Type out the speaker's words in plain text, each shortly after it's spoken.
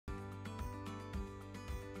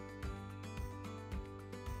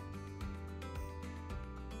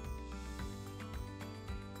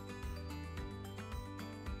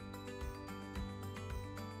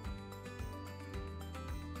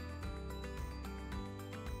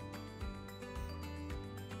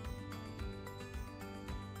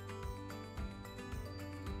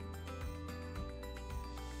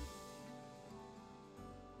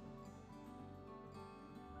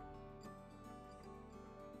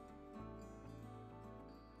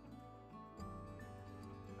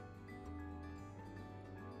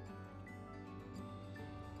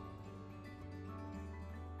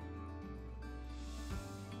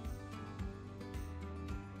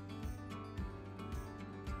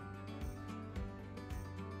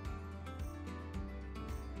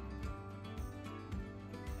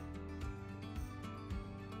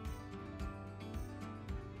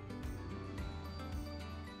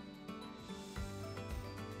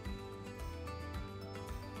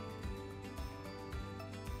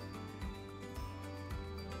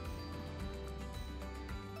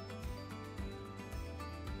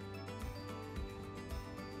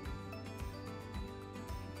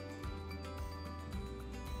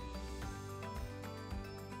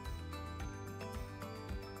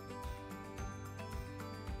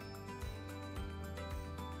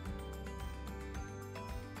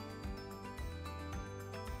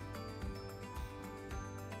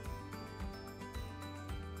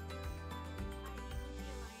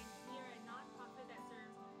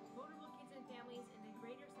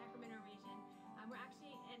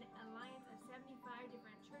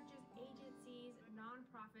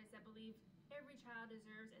Every child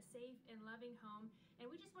deserves a safe and loving home.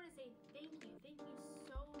 And we just want to say thank you. Thank you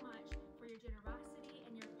so much for your generosity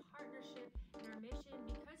and your partnership in our mission.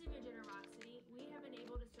 Because of your generosity, we have been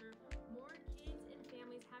able to serve more kids and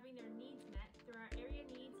families having their needs met through our area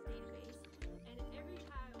needs database. And every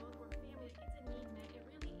child or family that gets a need met, it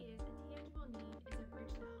really is a tangible need, is a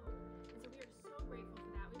bridge to hope. And so we are so grateful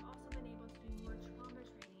for that. We've also been able to do more trauma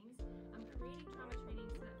trainings. I'm creating trauma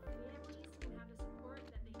trainings so that families can have the support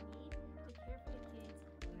that they need to care for the kids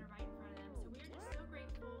that are right in front of them. So we are just so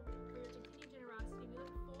grateful for your continued generosity. We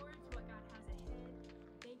look forward to what God has ahead.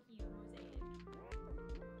 Thank you, Mosaic.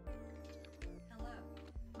 Hello,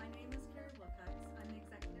 my name is Carrie Wilcox. I'm the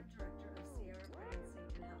Executive Director of Sierra Prayer and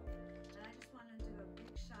St.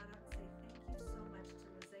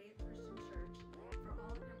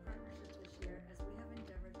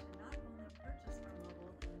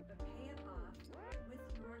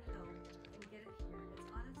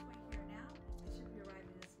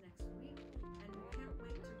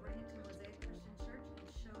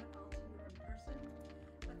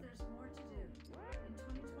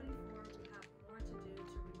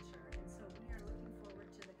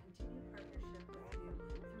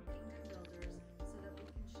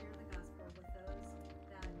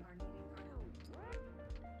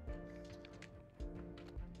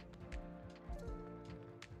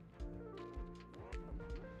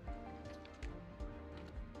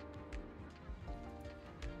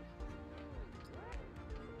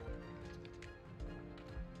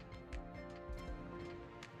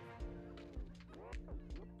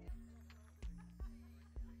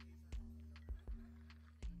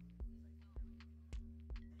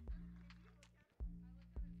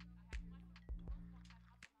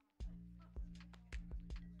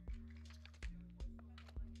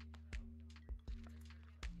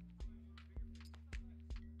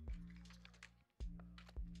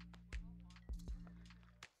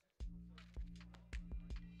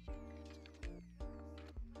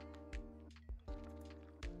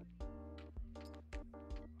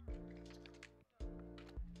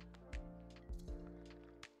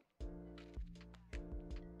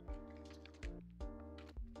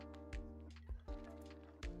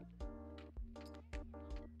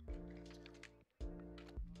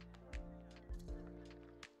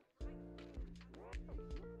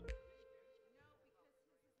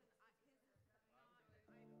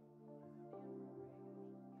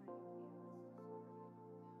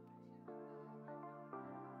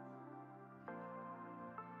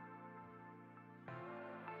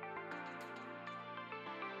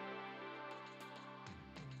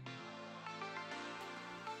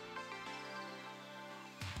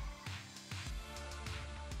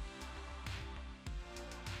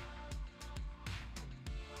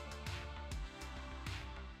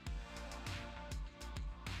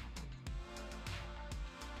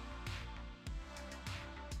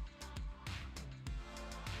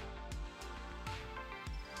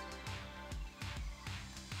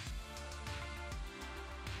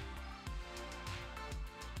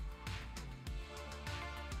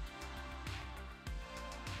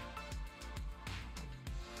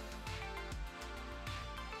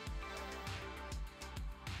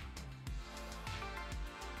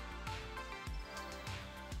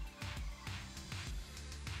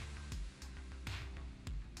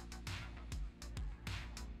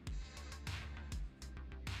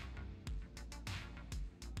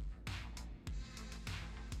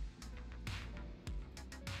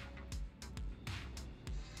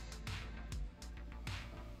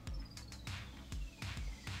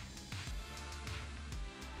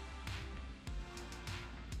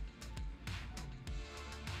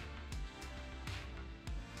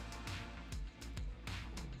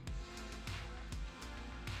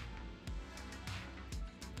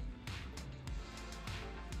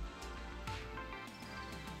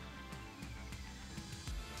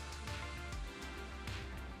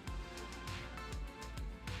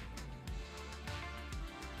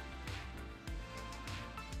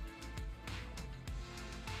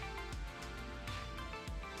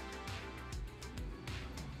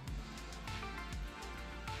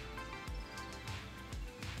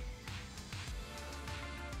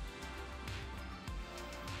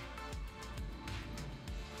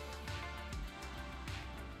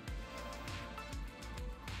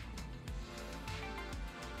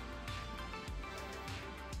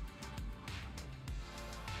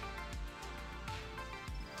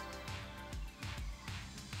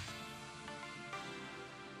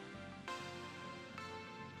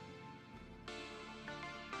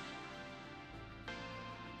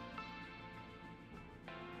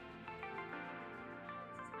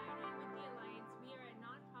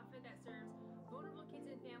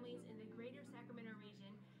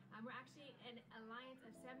 We're actually an alliance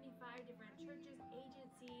of 75 different churches,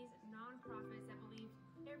 agencies, nonprofits that believe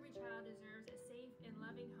every child deserves a safe and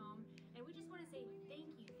loving home. And we just want to say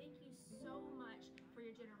thank you. Thank you so much for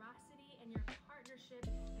your generosity and your partnership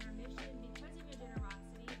in our mission. Because of your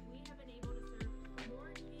generosity, we have been able to serve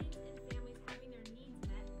more kids and families having their needs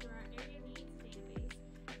met through our area needs database.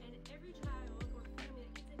 And every child or family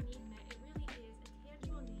that gets a need met, it really is a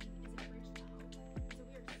tangible need, is a bridge to hope. So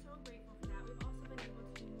we are so grateful for that. We've also been able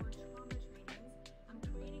to do more trauma trainings.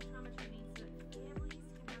 Creating trauma trainings so that families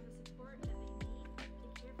can have the support that they need to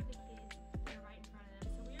care for the kids that are right in front of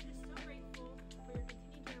them. So we are just so grateful for your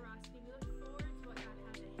continued generosity. We look forward to what God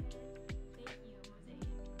has ahead. Thank you, Mosaic.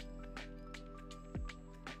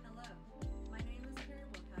 Hello, my name is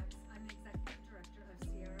Carrie Wilcox. I'm the Executive Director of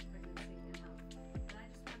Sierra Pregnancy and Health. And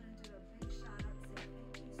I just wanted to do a big shout out and say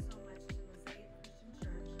thank you so much to Mosaic Christian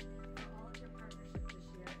Church for all of your partnership this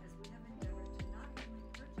year as we have endeavored to not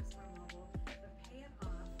only purchase our mobile, but pay it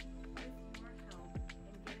off with your help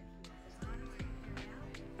and get it here. As long as we're here now,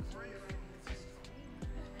 we'll be ready this next week.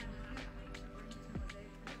 And we can't wait to bring you to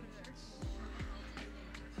Mosaic Christian Church and show you how to do it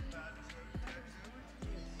in person. There's more to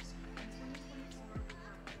do. In 2024, we have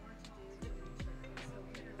more to do to reach our kids. So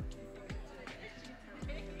we are looking forward to a continued partnership with you and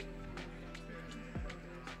taking you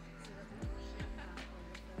builders so that we can share the gospel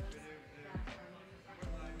with those that are needing.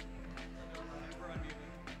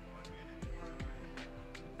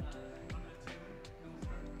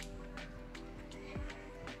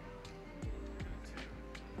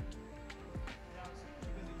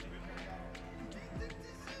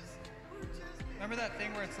 Remember that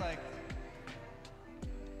thing where it's like,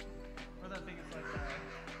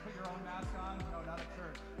 put your own mask on? No, not at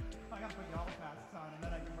church. I gotta put y'all's masks on and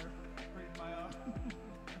then I can breathe my own.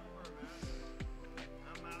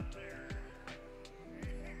 I'm out there.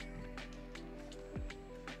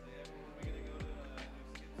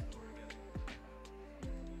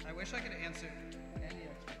 I wish I could answer any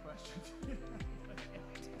extra questions.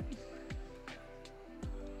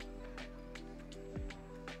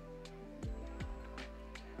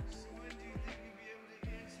 So when do you think you'll be able to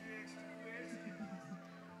answer extra questions?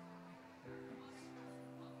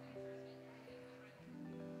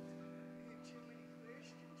 Too many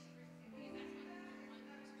questions.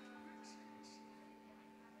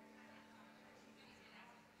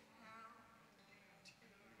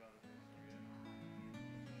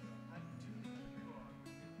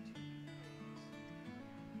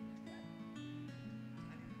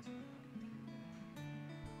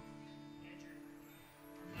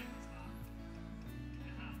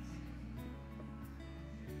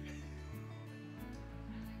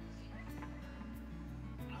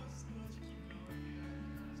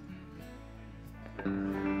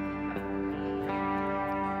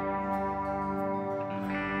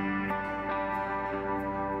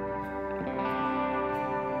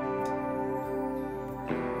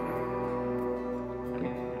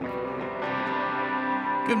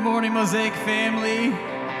 Good morning, Mosaic family.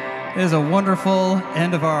 It is a wonderful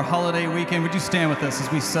end of our holiday weekend. Would you stand with us as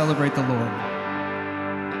we celebrate the Lord?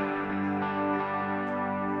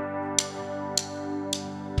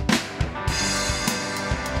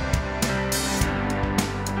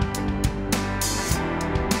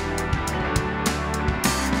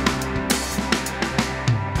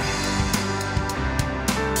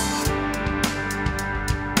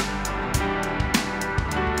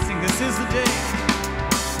 Sing, this is the day.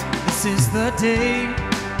 This is the day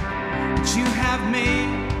that you have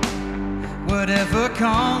made. Whatever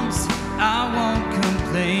comes, I won't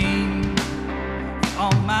complain.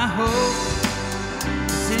 All my hope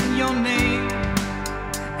is in your name,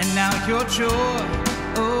 and now your joy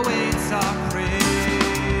awaits our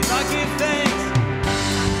praise. I give thanks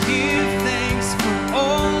for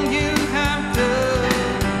all you have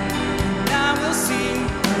done. And I will sing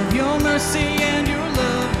of your mercy and your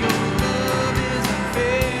love. Your love is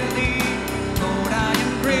unfailing. Lord, I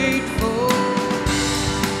am grateful.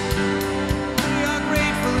 We are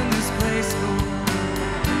grateful in this place, Lord.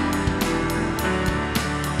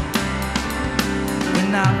 When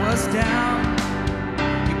I was down,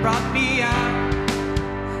 you brought me out.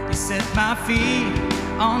 You set my feet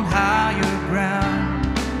on higher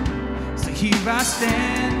ground. So here I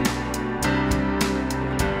stand.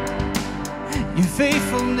 Your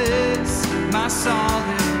faithfulness, my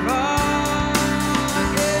solid rock.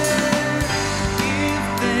 Yeah. Give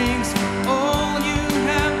thanks for all you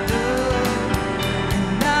have done,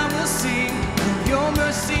 and I will sing of your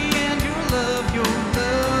mercy and your love. Your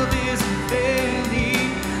love is unfailing.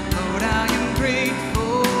 Lord, I am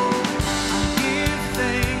grateful. I give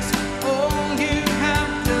thanks for all you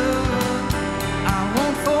have done. I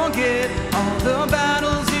won't forget all the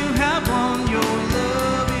battles you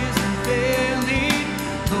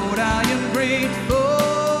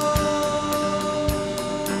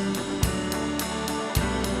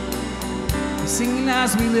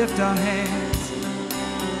as we lift our hands,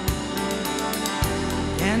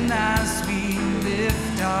 and as we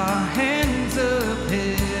lift our hands up,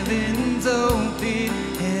 heaven's open,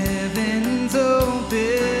 heaven's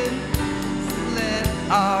open. Let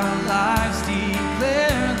our lives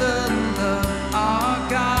declare the love our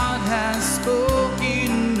God has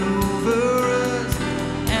spoken over us.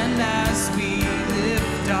 And as we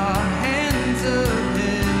lift our hands up,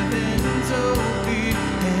 heaven's open,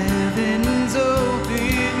 heaven's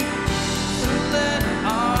open. So let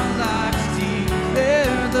our lives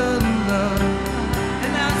declare the love.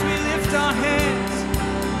 And as we lift our hands,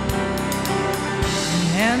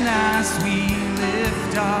 and as we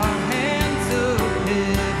lift our hands up,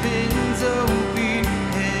 heaven's open,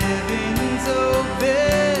 heaven's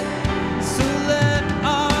open. So let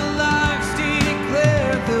our lives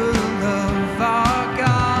declare the love our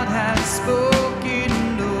God has spoken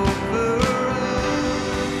over us.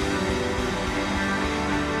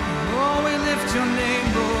 Oh, we lift your name,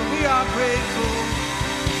 Lord, we are grateful.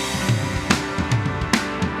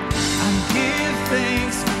 And give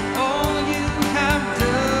thanks for all you have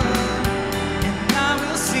done, and I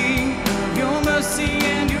will sing of your mercy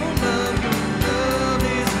and your love. Your love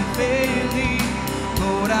is unfailing.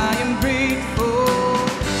 Lord, I am grateful.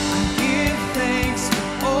 I give thanks for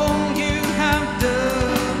all you have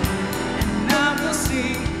done, and I will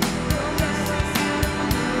sing your mercy and your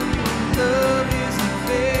love. Your love is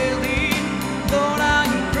unfailing. Lord, I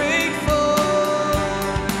am grateful.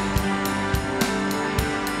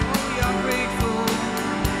 Oh, we are grateful.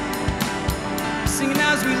 Singing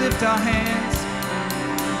as we lift our hands,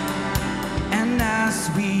 and as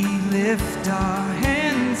we lift our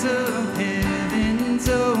hands up, heaven's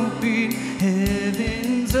open,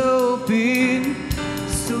 heaven's open.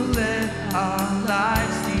 So let our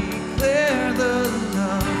lives declare the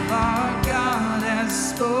love our God has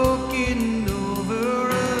spoken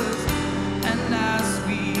over us. And as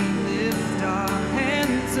we lift our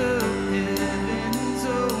hands up, heaven's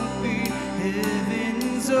open,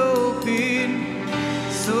 heaven's open.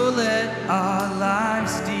 So let our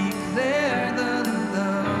lives declare the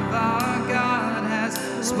love our God has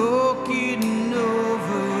spoken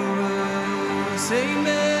over us.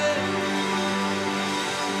 Amen.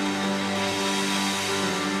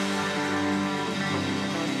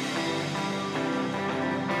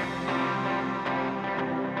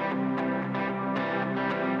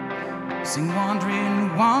 Sing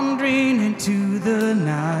wandering, wandering into the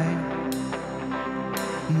night,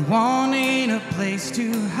 and wanting a place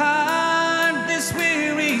to hide this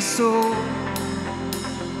weary soul,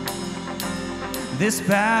 this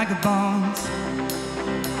vagabond.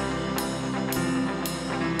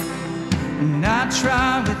 And I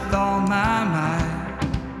try with all my might,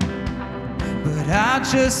 but I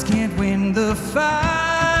just can't win the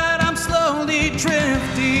fight. I'm slowly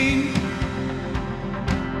drifting,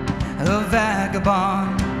 a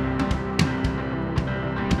vagabond.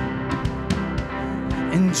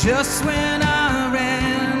 And just when I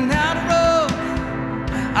ran out of road,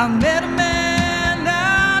 I met a man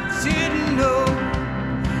I didn't know,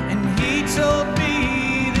 and he told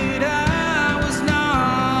me that I was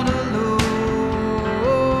not alone.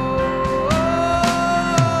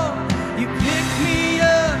 You picked me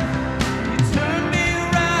up, you turned me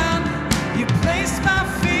around, you placed my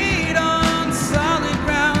feet on solid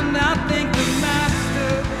ground. I thank the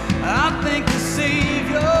Master, I thank the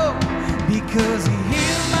Savior, because he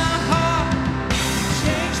healed my heart,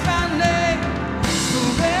 changed my name,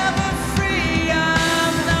 forever free.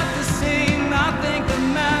 I'm not the same. I thank the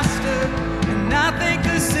Master, and I thank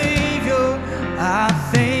the Savior. I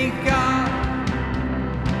thank God.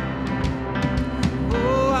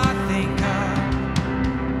 Oh, I thank God.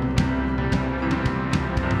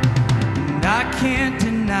 And I can't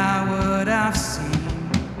deny what I've seen.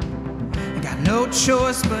 I got no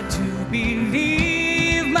choice but to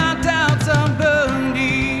believe. My doubts are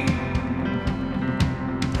burning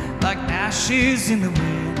like ashes in the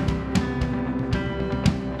wind.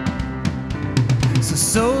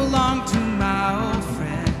 So long to my old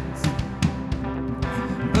friends,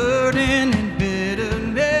 burden and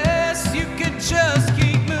bitterness. You could just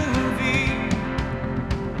keep moving.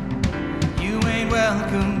 You ain't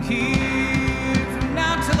welcome here. From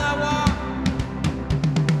now till I walk,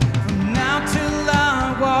 from now till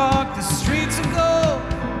I walk the streets of gold,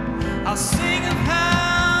 I'll sing of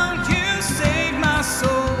how you saved my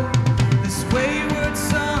soul. This wayward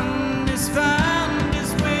son has found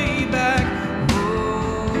his way back.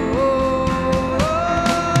 Oh,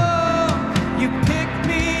 you picked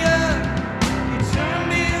me up,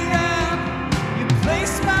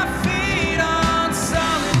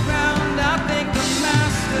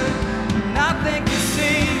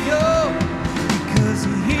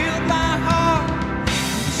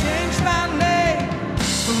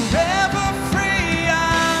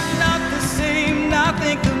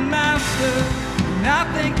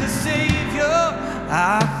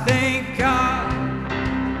 thank God.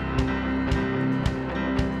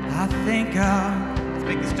 I thank God. Let's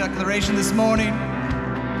make this declaration this morning.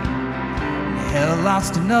 Hell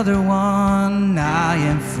lost another one. I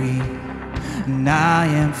am free. And I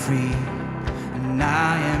am free. And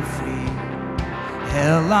I am free.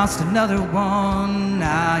 Hell lost another one.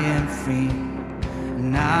 I am free.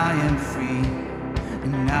 And I am free.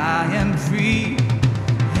 And I am free.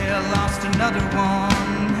 Hell lost another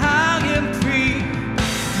one. I am free.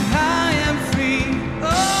 And I am free. Oh,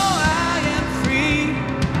 I am free.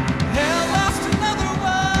 Hell lost another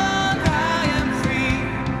one. I am free.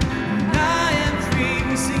 And I am free.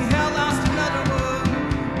 We sing hell lost another one.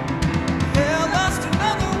 Hell lost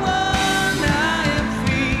another one. I am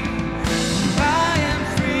free. I am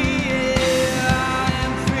free. Yeah, I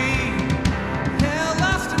am free. Hell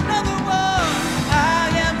lost another one. I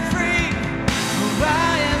am free. Oh,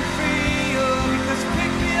 I am free. Oh, because you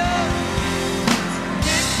picked me up.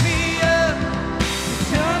 Picked me up. You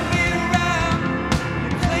turned me around. You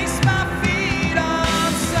placed my feet on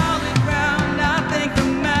solid ground. I thank the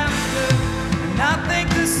Master and I thank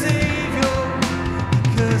the Savior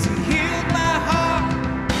because He healed my heart,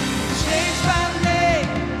 changed my name,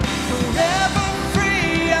 forever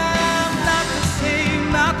free. I'm not the same.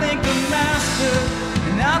 I thank the Master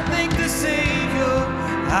and I thank the Savior.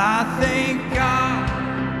 I thank God.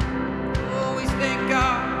 Always thank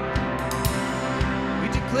God. We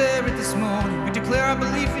declare it this morning. We declare our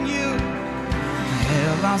belief in you.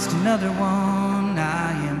 Hell lost another one.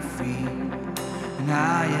 I am free. And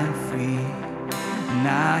I am free. And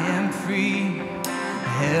I am free.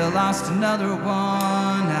 Hell lost another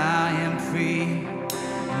one. I am free.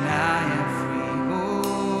 And I am free.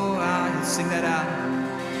 Oh, I sing that out.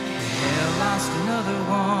 Hell lost another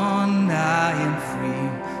one. I am free.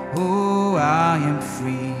 Oh, I am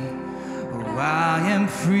free. Oh, I am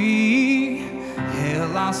free. Hell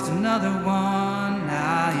lost another one.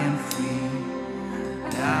 I am free.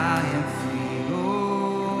 I am free.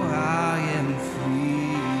 Oh, I am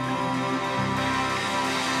free.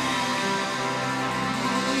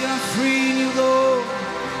 We are free in you, Lord.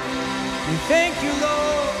 We thank you,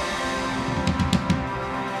 Lord.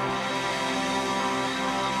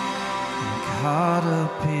 I'm caught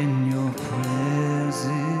up in your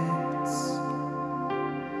presence,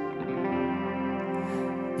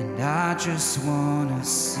 and I just wanna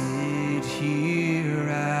sit here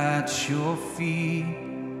at your feet.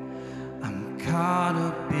 I'm caught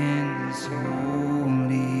up in this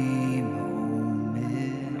holy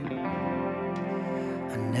moment.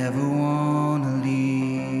 I never wanna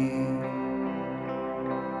leave,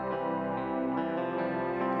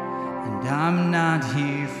 and I'm not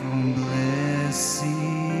here for blessings.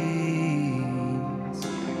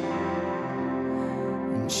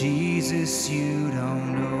 And Jesus, you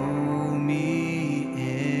don't owe me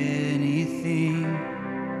anything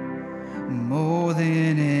more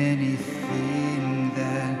than anything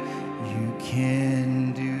that you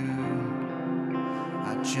can do.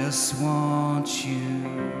 I just want you.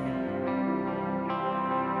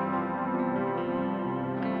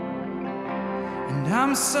 And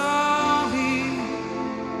I'm sorry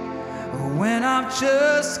when I've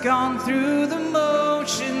just gone through the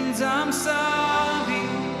motions. I'm sorry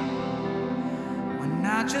when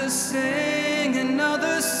I just sang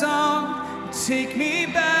another song. Take me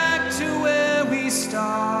back to where we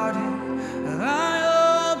started. I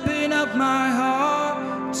open up my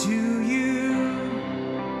heart to you.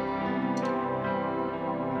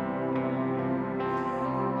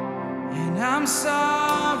 And I'm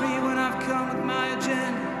sorry when I've come with my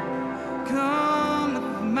agenda. Come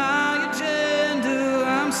with my agenda.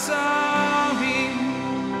 I'm sorry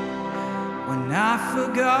when I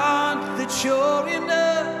forgot that you're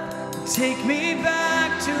enough. Take me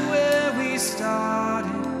back to where we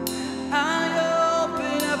started. I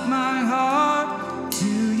open up my heart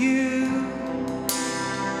to you.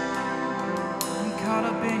 I'm caught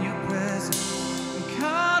up in your presence. I'm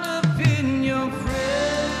caught up in your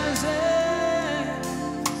presence.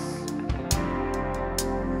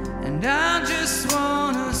 And I just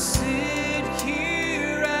wanna sit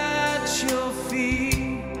here at your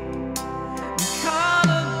feet. I'm caught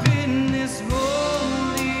up in this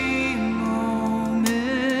holy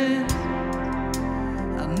moment.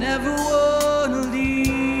 I'll never wanna leave.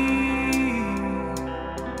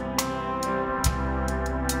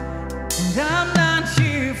 And I'm not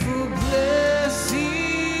here for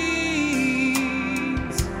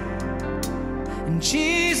blessings. And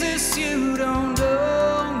Jesus, you don't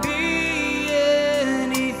owe me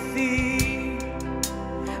anything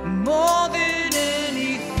more than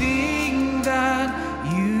anything that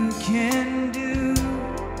you can do.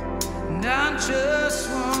 And I just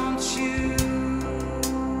want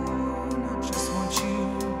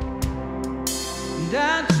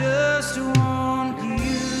just want you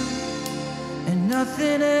and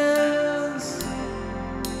nothing else,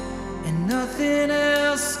 and nothing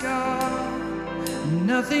else, God,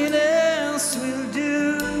 nothing else will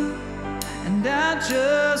do. And I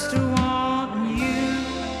just want you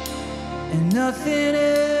and nothing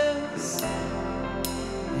else,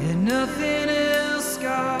 and nothing else,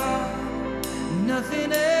 God,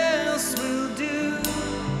 nothing else will do.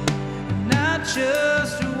 And I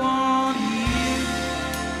just want you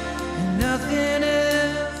and nothing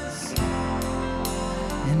else,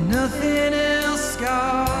 and nothing else,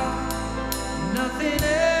 God, nothing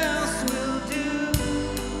else will do.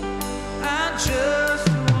 I just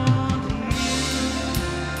want you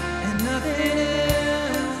and nothing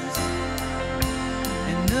else,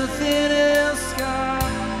 and nothing else,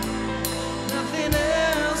 God, nothing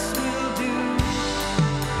else will do.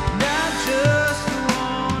 And I just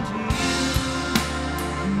want you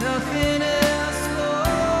and nothing else,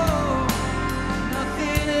 Lord,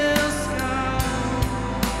 nothing else, God,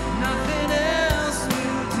 nothing else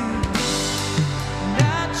will do. And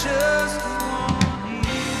I just want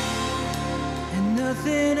you and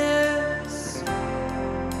nothing else,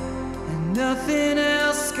 and nothing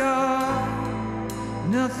else, God,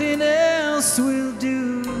 nothing else will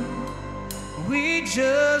do. We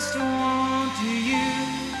just want you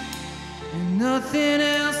and nothing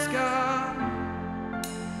else, God,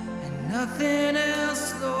 and nothing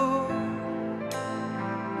else, Lord,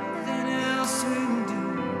 nothing else will do.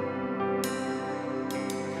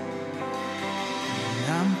 And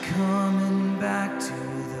I'm coming back to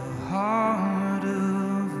the heart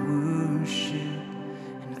of worship,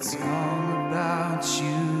 and it's all about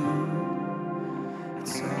you.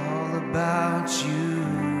 It's all about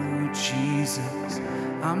you, Jesus.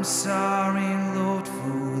 I'm sorry, Lord,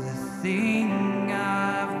 for the thing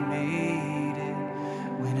I've made it.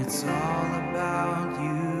 When it's all about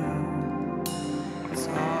you, it's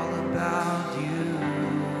all about you,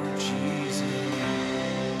 Jesus.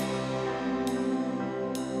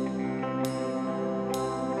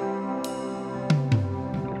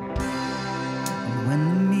 And when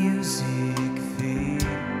the music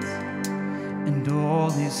fades and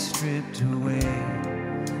all is stripped away,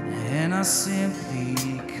 and I simply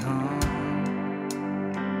come,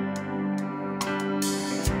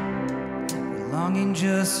 longing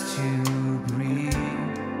just to breathe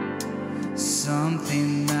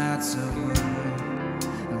something that's a word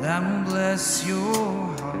that will bless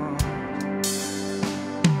your heart.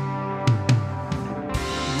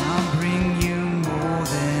 And I'll bring you more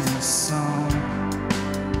than a song,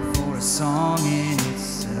 for a song in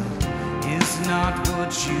itself is not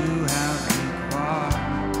what you have required.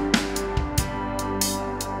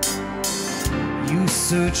 You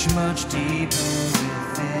search much deeper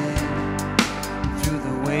within, through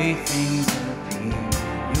the way things appear.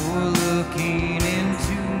 You're looking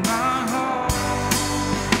into my heart.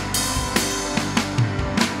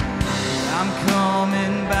 I'm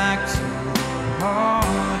coming back to the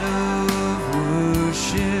heart of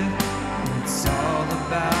worship. It's all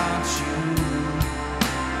about you.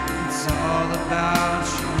 It's all about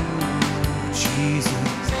you,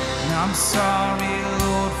 Jesus. And I'm sorry,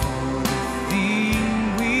 Lord, for the thing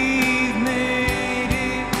we've made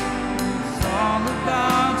it. It's all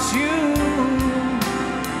about you.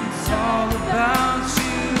 It's all about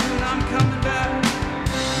you. And I'm coming back.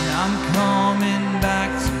 And I'm coming back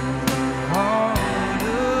to the heart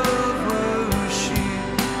of worship.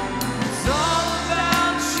 It's all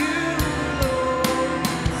about you, Lord.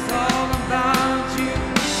 It's all about you.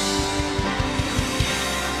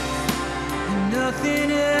 And nothing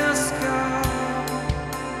else, God,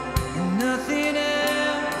 and nothing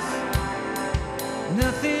else,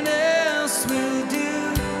 nothing else will do.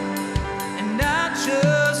 And I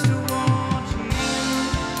just want you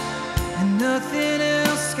and nothing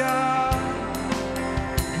else, God,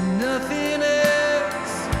 and nothing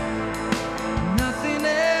else, nothing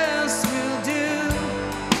else will do.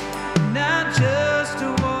 And I just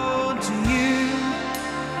want you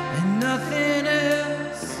and nothing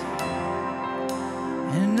else,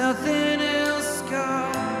 and nothing else,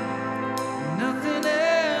 God, nothing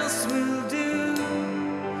else will do.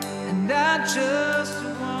 And I just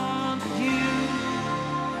want you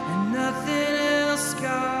and nothing else,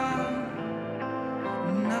 God,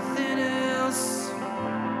 nothing else,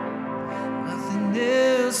 nothing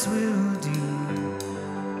else will do.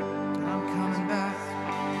 I'm coming back,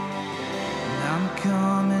 and I'm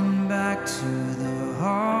coming back to the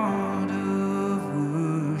heart of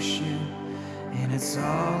worship. And it's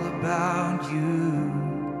all about you.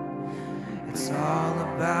 It's all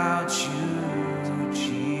about you,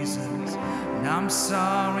 Jesus. And I'm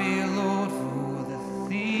sorry, Lord, for the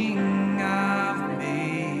things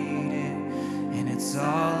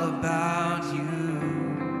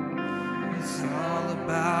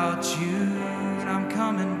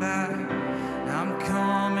coming back. I'm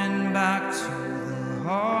coming back to the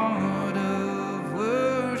heart of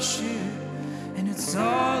worship, and it's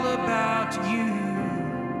all about you.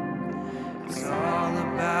 It's all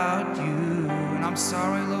about you. And I'm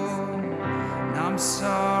sorry, Lord. And I'm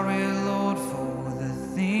sorry, Lord, for the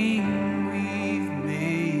thing we've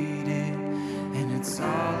made it. And it's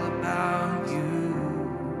all about you.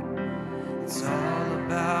 It's all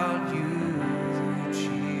about you,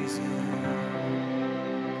 Jesus.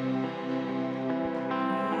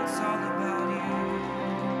 Oh, it's all about you.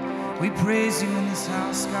 We praise you in this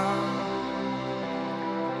house, God.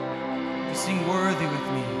 You sing worthy with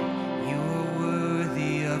me. You are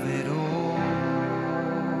worthy of it all.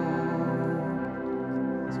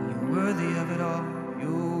 So you're worthy of it all.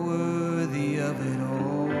 You're worthy of it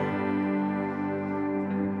all.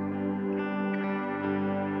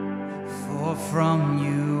 For from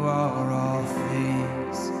you are all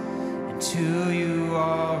things, and to you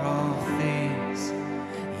are all things.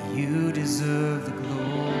 You deserve the glory.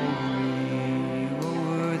 You are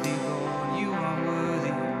worthy, Lord. You are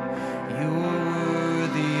worthy. You are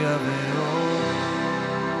worthy of it all.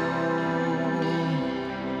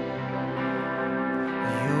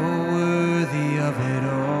 You're worthy of it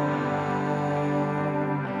all.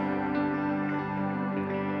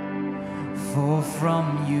 For from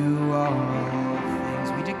you are all things.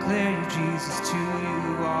 We declare you, Jesus. To you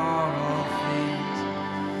are all things.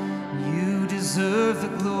 You deserve the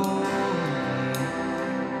glory.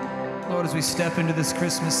 Lord, as we step into this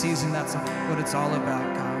Christmas season, that's what it's all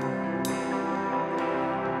about, God.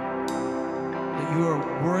 That you are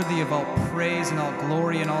worthy of all praise and all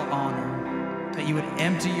glory and all honor. That you would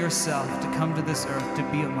empty yourself to come to this earth to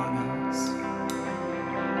be among us.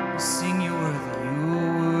 We sing you worthy.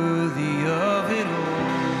 You're worthy of it all.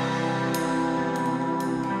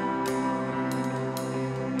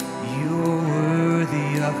 You're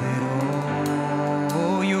worthy of it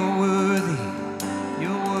all. You're worthy.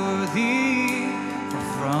 You're worthy. For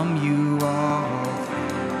from you are all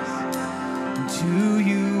things, and to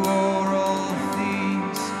you are all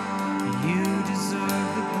things. You deserve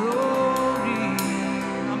the glory.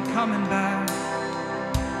 I'm coming back.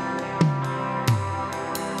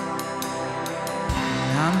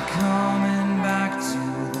 I'm coming back to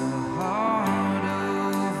the heart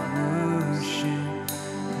of worship,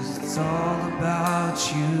 'cause it's all about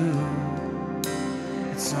you.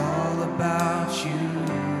 It's all about you,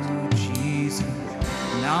 Jesus.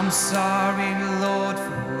 And I'm sorry, Lord,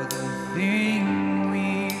 for the thing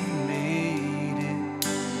we've made it.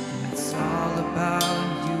 And it's all about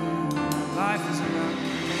you. Life is about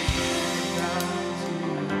you,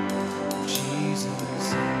 Jesus.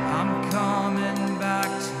 I'm coming back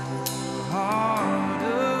to the heart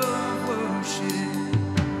of worship.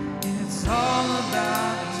 And it's all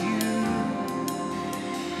about you.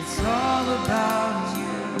 It's all about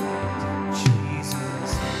you,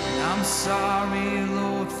 Jesus. And I'm sorry,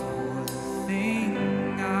 Lord, for the thing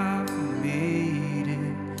I've made it.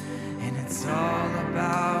 And it's all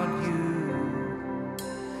about you.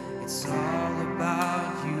 It's all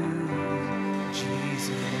about you,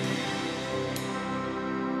 Jesus.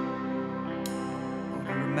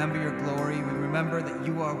 We remember your glory. We remember that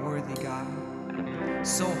you are worthy, God.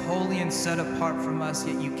 So holy and set apart from us,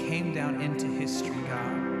 yet you came down into history,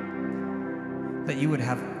 God. That you would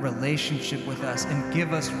have relationship with us and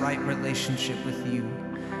give us right relationship with you.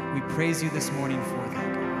 We praise you this morning for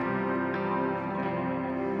that, God.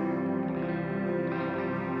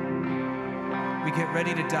 We get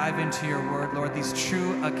ready to dive into your word, Lord, these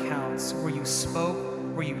true accounts where you spoke,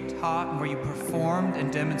 where you taught, and where you performed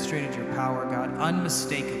and demonstrated your power, God,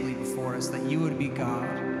 unmistakably before us, that you would be God.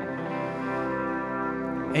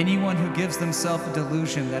 Anyone who gives themselves a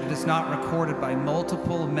delusion that it is not recorded by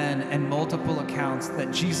multiple men and multiple accounts that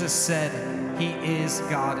Jesus said he is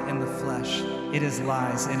God in the flesh, it is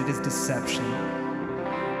lies and it is deception.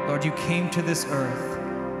 Lord, you came to this earth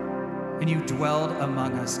and you dwelled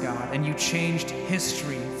among us, God, and you changed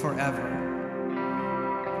history forever.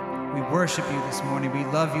 We worship you this morning. We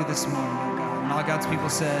love you this morning, oh God. And all God's people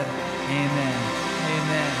said, amen.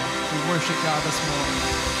 Amen. We worship God this morning.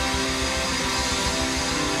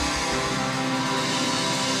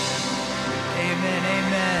 Amen,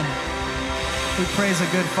 amen. We praise a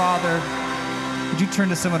good Father. Would you turn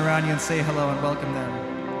to someone around you and say hello and welcome them?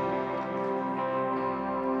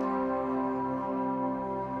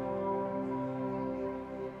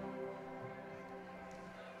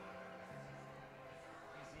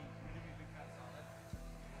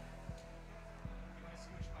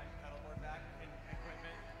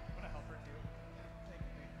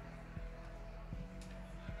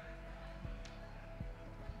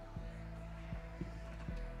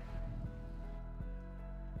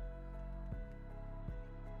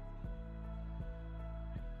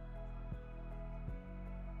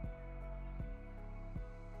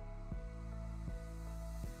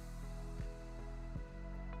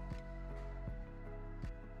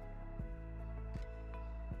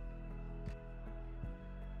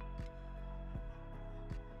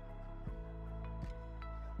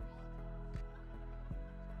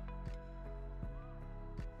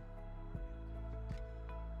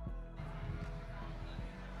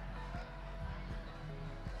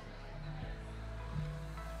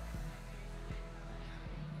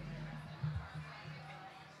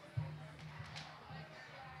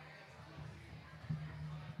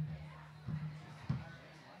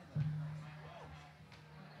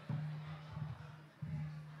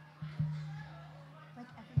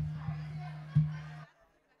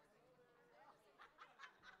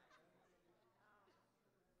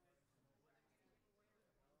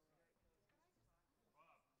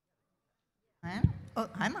 Oh,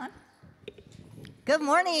 I'm on. Good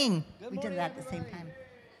morning. Good We did morning, that at the same everybody. time.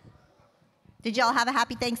 Did y'all have a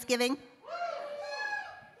happy Thanksgiving?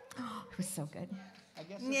 Oh, it was so good. I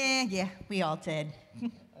guess Yeah, we all did. I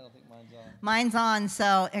don't think mine's on. Mine's on,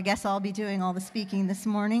 so I guess I'll be doing all the speaking this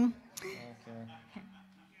morning.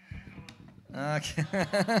 Okay.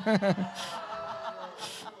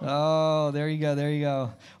 Oh, there you go. There you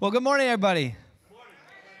go. Well, good morning, everybody.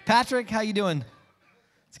 Patrick, how you doing?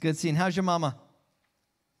 It's good seeing. How's your mama?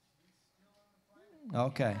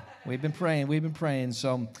 Okay. We've been praying.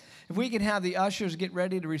 So if we can have the ushers get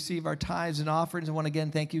ready to receive our tithes and offerings. I want to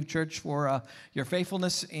again thank you, church, for your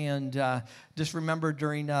faithfulness. And just remember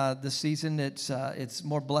during this season, it's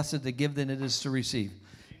more blessed to give than it is to receive.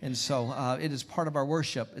 And so it is part of our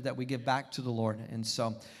worship that we give back to the Lord. And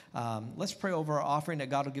so let's pray over our offering that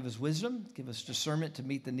God will give us wisdom, give us discernment to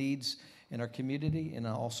meet the needs in our community and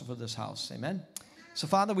also for this house. Amen. So,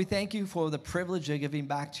 Father, we thank you for the privilege of giving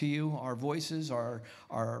back to you our voices, our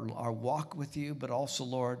walk with you, but also,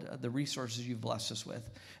 Lord, the resources you've blessed us with.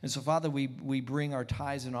 And so, Father, we bring our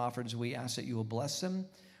tithes and offerings. We ask that you will bless them.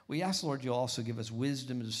 We ask, Lord, you'll also give us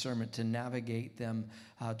wisdom and discernment to navigate them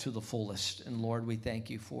to the fullest. And, Lord, we thank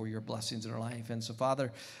you for your blessings in our life. And so,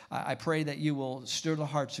 Father, I pray that you will stir the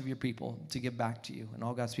hearts of your people to give back to you. And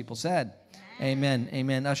all God's people said, Amen.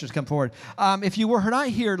 Amen. Ushers, come forward. If you were not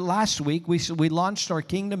here last week, we launched our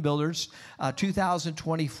Kingdom Builders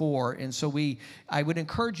 2024. And so I would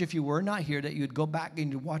encourage, if you were not here, that you would go back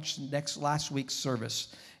and watch last week's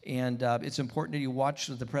service. And it's important that you watch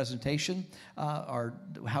the presentation,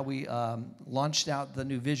 how we launched out the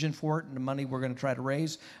new vision for it and the money we're going to try to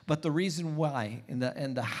raise, but the reason why and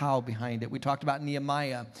the how behind it. We talked about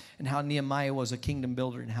Nehemiah and how Nehemiah was a kingdom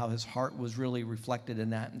builder and how his heart was really reflected in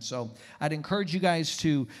that. And so I'd encourage you guys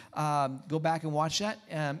to go back and watch that.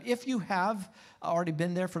 If you have already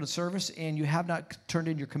been there for the service and you have not turned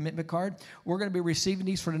in your commitment card, we're going to be receiving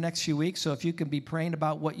these for the next few weeks. So if you can be praying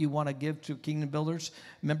about what you want to give to Kingdom Builders,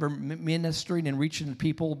 remember ministering and reaching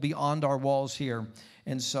people beyond our walls here.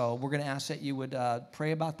 And so we're going to ask that you would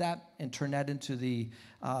pray about that and turn that into the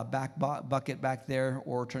back bucket back there,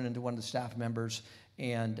 or turn it into one of the staff members.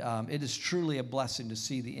 And it is truly a blessing to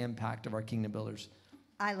see the impact of our Kingdom Builders.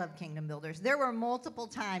 I love Kingdom Builders. There were multiple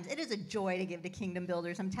times. It is a joy to give to Kingdom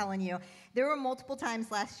Builders, I'm telling you. There were multiple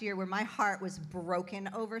times last year where my heart was broken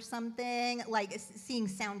over something, like seeing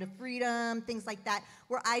Sound of Freedom, things like that,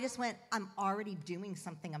 where I just went, I'm already doing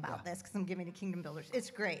something about this because I'm giving to Kingdom Builders.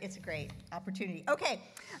 It's great. It's a great opportunity. Okay,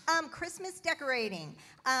 Christmas decorating.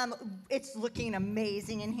 It's looking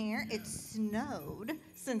amazing in here. It snowed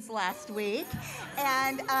since last week,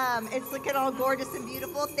 and it's looking all gorgeous and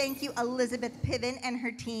beautiful. Thank you, Elizabeth Piven and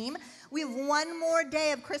her team. We have one more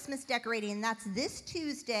day of Christmas decorating, and that's this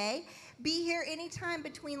Tuesday. Be here anytime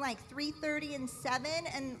between like 3:30 and 7,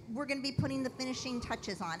 and we're going to be putting the finishing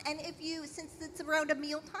touches on. And if you, since it's around a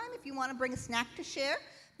mealtime, if you want to bring a snack to share,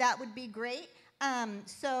 that would be great.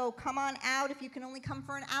 So come on out. If you can only come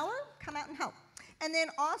for an hour, come out and help. And then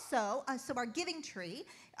also, so our giving tree,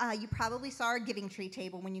 you probably saw our giving tree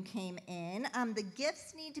table when you came in. The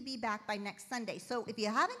gifts need to be back by next Sunday. So if you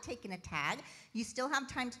haven't taken a tag, you still have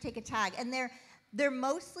time to take a tag. And they're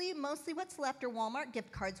mostly what's left are Walmart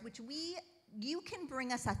gift cards, which you can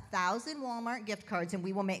bring us 1,000 Walmart gift cards and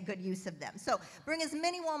we will make good use of them. So bring as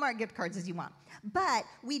many Walmart gift cards as you want. But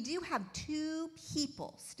we do have 2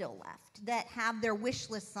 people still left that have their wish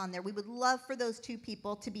lists on there. We would love for those 2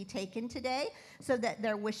 people to be taken today so that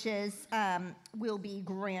their wishes will be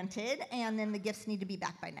granted, and then the gifts need to be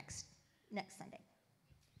back by next Sunday.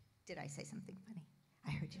 Did I say something funny?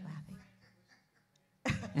 I heard you laughing.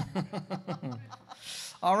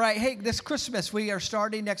 All right. Hey, this Christmas, we are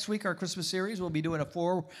starting next week our Christmas series. We'll be doing a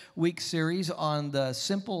 4-week series on the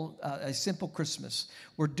a simple Christmas.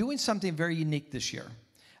 We're doing something very unique this year.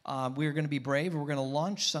 We're going to be brave. We're going to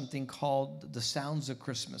launch something called The Sounds of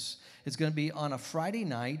Christmas. It's going to be on a Friday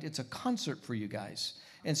night. It's a concert for you guys.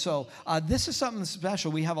 And so this is something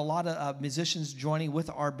special. We have a lot of musicians joining with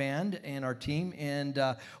our band and our team, and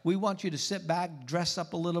we want you to sit back, dress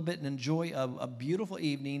up a little bit, and enjoy a beautiful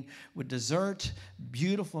evening with dessert,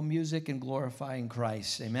 beautiful music, and glorifying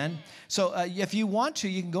Christ. Amen? So if you want to,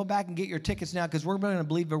 you can go back and get your tickets now, because we're going to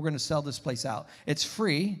believe that we're going to sell this place out. It's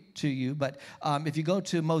free to you, but if you go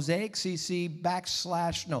to Mosaic CC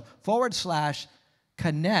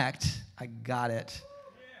 /connect, I got it.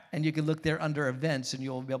 And you can look there under events, and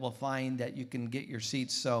you'll be able to find that you can get your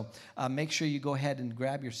seats. So make sure you go ahead and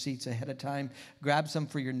grab your seats ahead of time. Grab some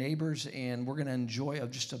for your neighbors, and we're going to enjoy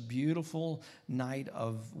just a beautiful night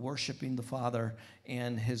of worshiping the Father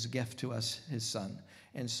and his gift to us, his Son.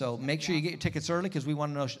 And so make sure you get your tickets early because we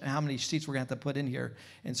want to know how many seats we're going to have to put in here.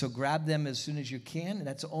 And so grab them as soon as you can. And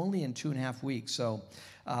that's only in 2.5 weeks. So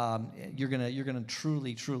you're gonna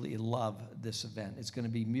truly, truly love this event. It's going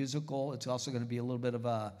to be musical. It's also going to be a little bit of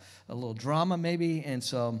a little drama maybe. And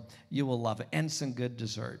so you will love it. And some good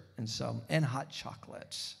dessert. And hot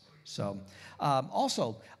chocolates. So,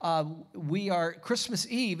 Christmas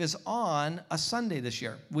Eve is on a Sunday this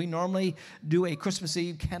year. We normally do a Christmas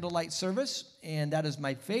Eve candlelight service, and that is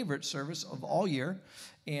my favorite service of all year.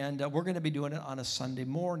 And we're going to be doing it on a Sunday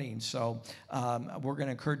morning. So we're going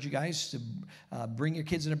to encourage you guys to bring your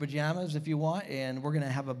kids in their pajamas if you want, and we're going to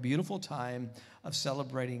have a beautiful time of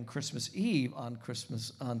celebrating Christmas Eve on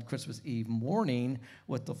Christmas Eve morning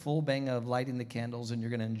with the full bang of lighting the candles, and you're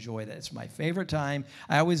going to enjoy that. It's my favorite time.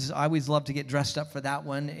 I always love to get dressed up for that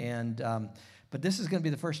one, but this is going to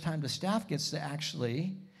be the first time the staff gets to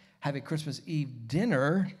actually have a Christmas Eve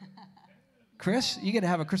dinner. Chris, you get to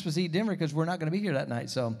have a Christmas Eve dinner because we're not going to be here that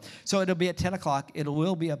night. So it'll be at 10 o'clock. It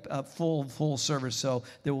will be a full service. So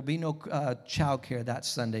there will be no child care that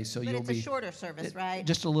Sunday. So but it's a shorter service, right?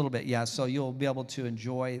 Just a little bit, yeah. So you'll be able to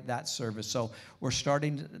enjoy that service. So we're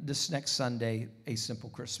starting this next Sunday, A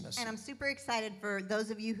Simple Christmas. And I'm super excited for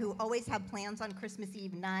those of you who always have plans on Christmas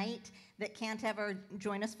Eve night that can't ever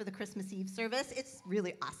join us for the Christmas Eve service. It's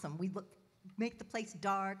really awesome. We make the place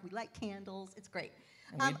dark. We light candles. It's great.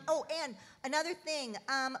 And another thing,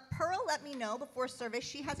 Pearl let me know before service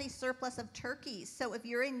she has a surplus of turkeys. So if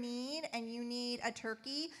you're in need and you need a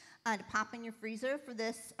turkey to pop in your freezer for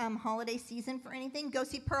this holiday season for anything, go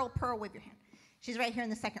see Pearl. Pearl, wave your hand. She's right here in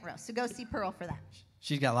the second row. So go see Pearl for that.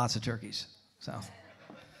 She's got lots of turkeys. So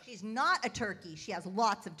she's not a turkey. She has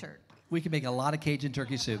lots of turkey. We can make a lot of Cajun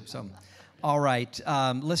turkey soup. So. All right,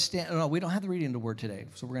 let's stand. No, we don't have the reading of the word today,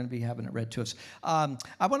 so we're going to be having it read to us. I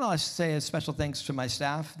want to say a special thanks to my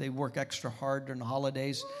staff. They work extra hard during the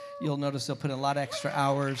holidays. You'll notice they'll put in a lot of extra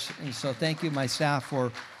hours, and so thank you, my staff,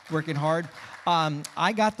 for working hard.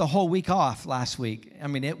 I got the whole week off last week. I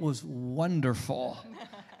mean, it was wonderful.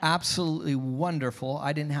 Absolutely wonderful.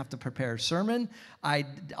 I didn't have to prepare a sermon.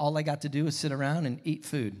 All I got to do was sit around and eat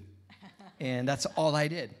food, and that's all I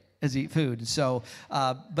did. Is eat food. So,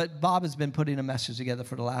 but Bob has been putting a message together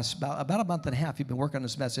for the last about a month and a half. You've been working on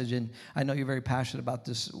this message, and I know you're very passionate about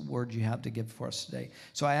this word you have to give for us today.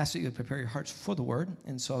 So I ask that you prepare your hearts for the word,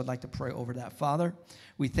 and so I'd like to pray over that. Father,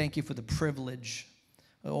 we thank you for the privilege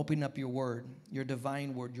of opening up your word, your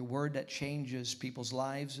divine word, your word that changes people's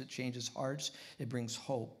lives, it changes hearts, it brings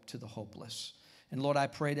hope to the hopeless. And Lord, I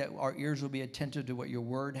pray that our ears will be attentive to what your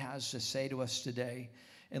word has to say to us today.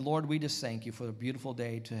 And Lord, we just thank you for a beautiful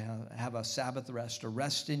day to have a Sabbath rest, a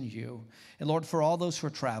rest in you. And Lord, for all those who are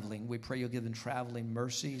traveling, we pray you'll give them traveling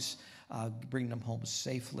mercies, bring them home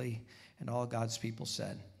safely. And all God's people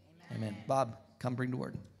said, Amen. Bob, come bring the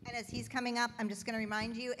word. And as he's coming up, I'm just going to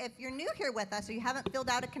remind you, if you're new here with us or you haven't filled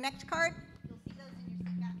out a Connect card, you'll see those in your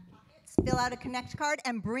seat back pockets. Fill out a Connect card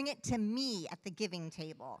and bring it to me at the giving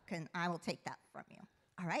table, and I will take that from you.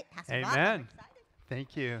 All right, Pastor Bob, I'm excited.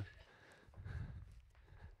 Thank you.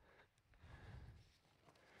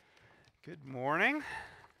 Good morning.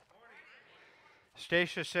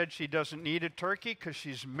 Stacia said she doesn't need a turkey because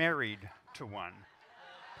she's married to one.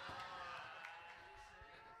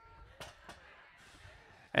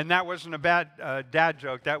 And that wasn't a bad dad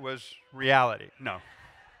joke. That was reality. No.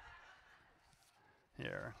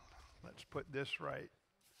 Here, let's put this right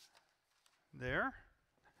there.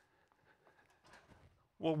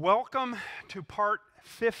 Well, welcome to part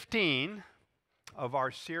 15 of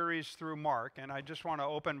our series through Mark. And I just want to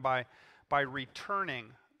open by returning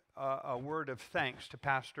a word of thanks to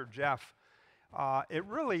Pastor Jeff. It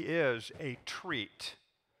really is a treat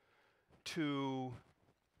to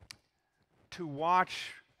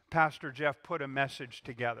watch Pastor Jeff put a message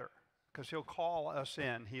together, because he'll call us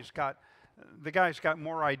in. The guy's got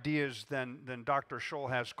more ideas than Dr. Scholl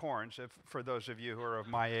has corns, for those of you who are of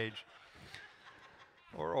my age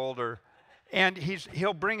or older. And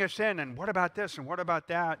he'll bring us in, and what about this, and what about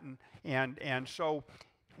that? And so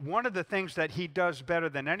one of the things that he does better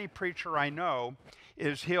than any preacher I know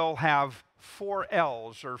is he'll have 4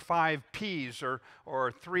 L's or 5 P's or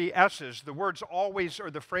 3 S's. The words always, or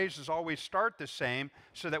the phrases always start the same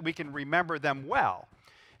so that we can remember them well.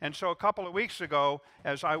 And so a couple of weeks ago,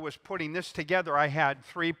 as I was putting this together, I had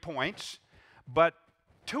 3 points, but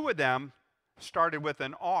 2 of them started with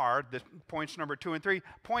an R, the points number 2 and 3.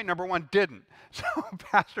 Point number 1 didn't. So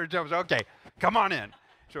Pastor Joe was, okay, come on in.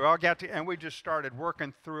 So we all got to, and we just started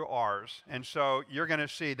working through R's. And so you're going to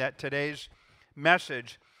see that today's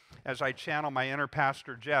message, as I channel my inner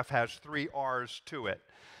Pastor Jeff, has 3 R's to it.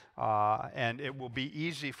 and it will be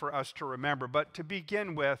easy for us to remember. But to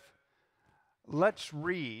begin with, let's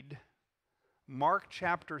read Mark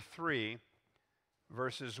chapter 3,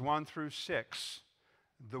 verses 1 through 6,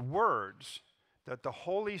 the words that the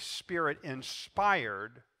Holy Spirit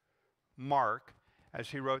inspired Mark as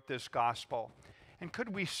he wrote this gospel. And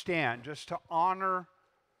could we stand just to honor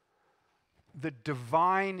the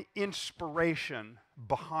divine inspiration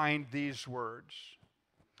behind these words?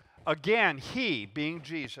 Again, he, being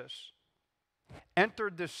Jesus,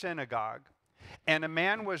 entered the synagogue, and a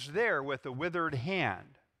man was there with a withered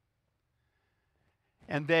hand.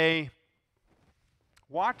 And they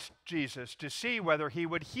watched Jesus to see whether he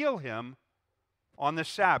would heal him on the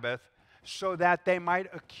Sabbath so that they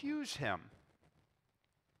might accuse him.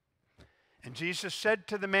 And Jesus said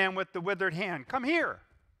to the man with the withered hand, "Come here."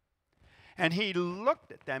 And he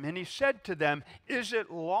looked at them and he said to them, "Is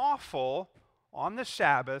it lawful on the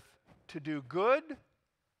Sabbath to do good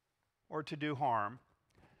or to do harm,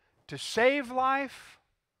 to save life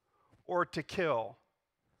or to kill?"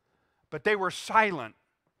 But they were silent.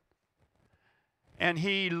 And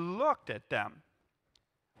he looked at them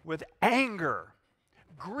with anger,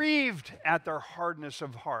 grieved at their hardness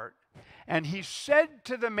of heart. And he said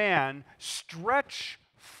to the man, "Stretch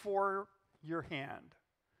forth your hand."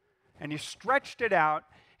 And he stretched it out,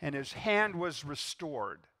 and his hand was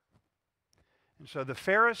restored. And so the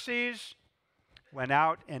Pharisees went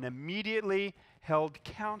out and immediately held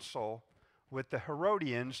counsel with the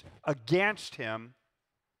Herodians against him,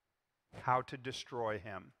 how to destroy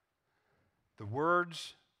him. The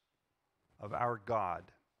words of our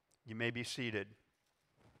God. You may be seated.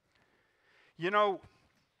 You know,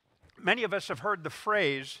 many of us have heard the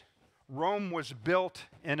phrase, Rome was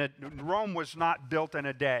not built in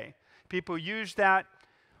a day. People use that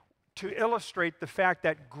to illustrate the fact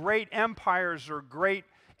that great empires or great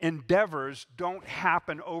endeavors don't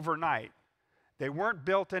happen overnight. They weren't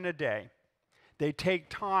built in a day. They take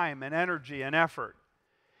time and energy and effort.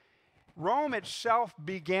 Rome itself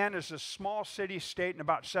began as a small city-state in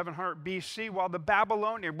about 700 BC, while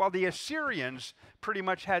the Assyrians pretty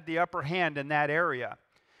much had the upper hand in that area.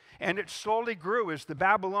 And it slowly grew as the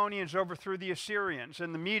Babylonians overthrew the Assyrians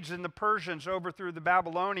and the Medes and the Persians overthrew the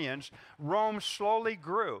Babylonians. Rome slowly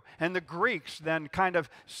grew. And the Greeks then kind of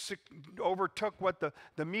overtook what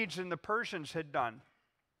the Medes and the Persians had done.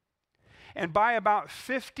 And by about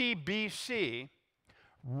 50 BC,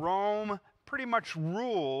 Rome pretty much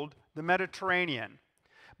ruled the Mediterranean.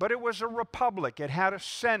 But it was a republic. It had a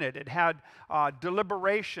senate. It had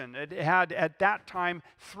deliberation. It had, at that time,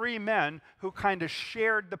 3 men who kind of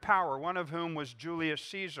shared the power, one of whom was Julius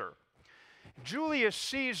Caesar. Julius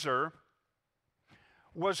Caesar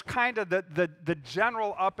was kind of the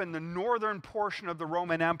general up in the northern portion of the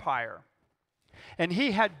Roman Empire. And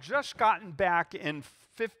he had just gotten back in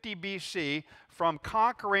 50 BC from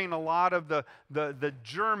conquering a lot of the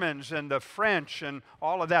Germans and the French and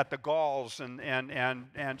all of that, the Gauls and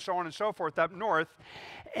so on and so forth up north.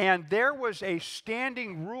 And there was a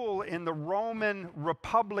standing rule in the Roman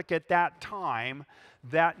Republic at that time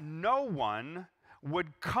that no one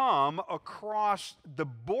would come across the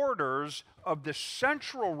borders of the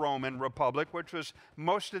central Roman Republic, which was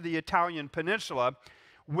most of the Italian peninsula,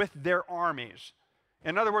 with their armies.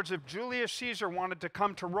 In other words, if Julius Caesar wanted to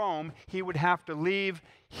come to Rome, he would have to leave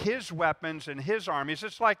his weapons and his armies.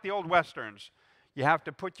 It's like the old Westerns. You have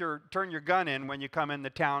to turn your gun in when you come in the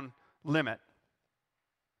town limit.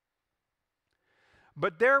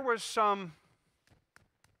 But there was some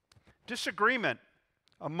disagreement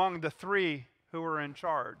among the 3 who were in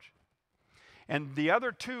charge. And the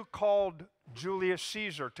other 2 called Julius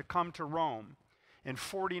Caesar to come to Rome in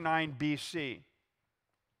 49 BC.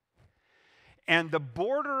 And the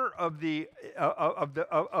border of the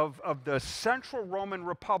central Roman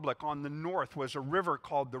Republic on the north was a river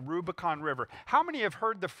called the Rubicon River. How many have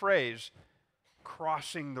heard the phrase,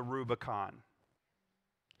 crossing the Rubicon?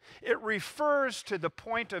 It refers to the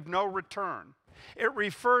point of no return. It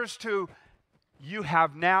refers to, you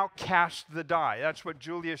have now cast the die. That's what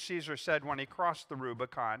Julius Caesar said when he crossed the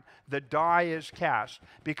Rubicon. The die is cast.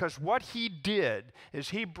 Because what he did is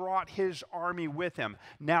he brought his army with him.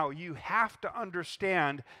 Now, you have to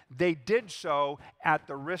understand they did so at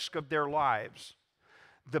the risk of their lives.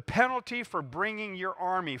 The penalty for bringing your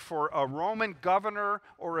army, for a Roman governor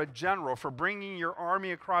or a general, for bringing your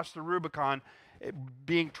army across the Rubicon,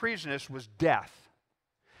 being treasonous, was death.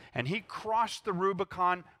 And he crossed the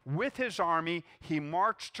Rubicon with his army. He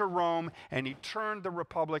marched to Rome, and he turned the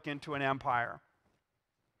republic into an empire.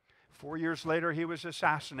 4 years later, he was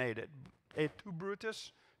assassinated. Et tu,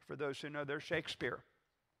 Brutus, for those who know their Shakespeare.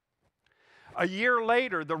 A year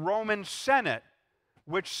later, the Roman Senate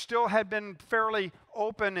which still had been fairly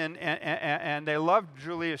open, and they loved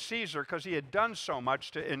Julius Caesar because he had done so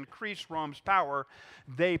much to increase Rome's power,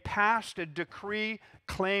 they passed a decree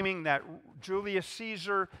claiming that Julius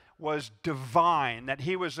Caesar was divine, that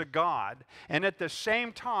he was a god. And at the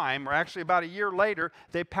same time, or actually about a year later,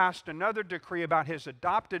 they passed another decree about his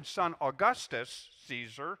adopted son, Augustus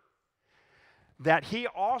Caesar, that he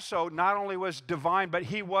also not only was divine, but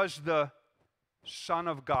he was the Son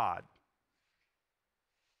of God.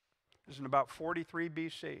 This is in about 43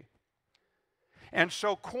 BC. And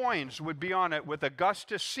so coins would be on it with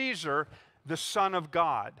Augustus Caesar, the Son of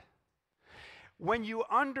God. When you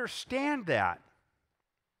understand that,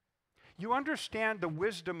 you understand the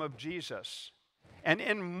wisdom of Jesus. And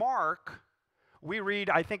in Mark, we read,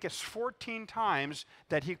 I think it's 14 times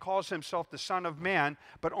that he calls himself the Son of Man,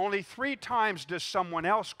 but only 3 times does someone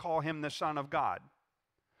else call him the Son of God.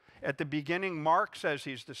 At the beginning, Mark says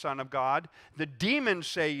he's the Son of God. The demons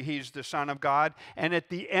say he's the Son of God. And at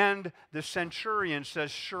the end, the centurion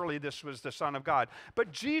says, surely this was the Son of God.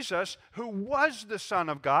 But Jesus, who was the Son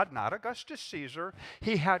of God, not Augustus Caesar,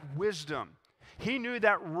 he had wisdom. He knew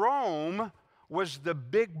that Rome was the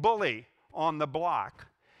big bully on the block.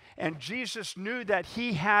 And Jesus knew that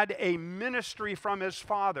he had a ministry from his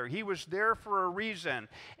Father. He was there for a reason.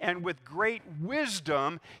 And with great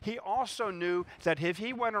wisdom, he also knew that if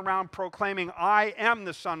he went around proclaiming, I am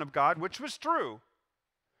the Son of God, which was true,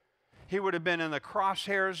 he would have been in the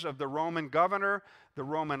crosshairs of the Roman governor, the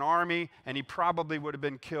Roman army, and he probably would have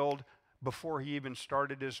been killed before he even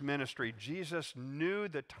started his ministry. Jesus knew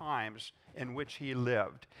the times in which he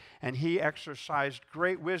lived, and he exercised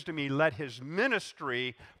great wisdom. He let his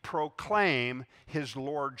ministry proclaim his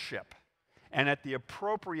lordship, and at the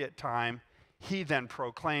appropriate time, he then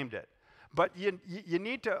proclaimed it. But you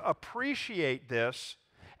need to appreciate this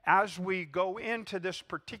as we go into this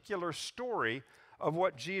particular story of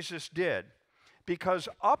what Jesus did. Because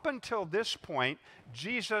up until this point,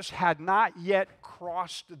 Jesus had not yet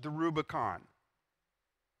crossed the Rubicon.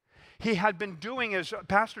 He had been doing, as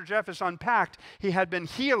Pastor Jeff has unpacked, he had been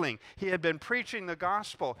healing, he had been preaching the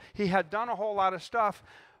gospel, he had done a whole lot of stuff,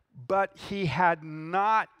 but he had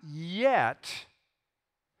not yet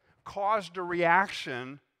caused a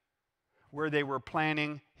reaction where they were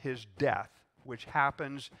planning his death, which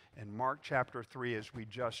happens in Mark chapter 3 as we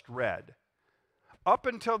just read. Up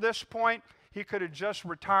until this point, he could have just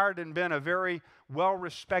retired and been a very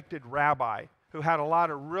well-respected rabbi who had a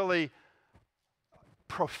lot of really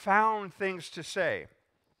profound things to say.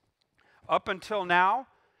 Up until now,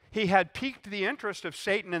 he had piqued the interest of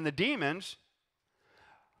Satan and the demons,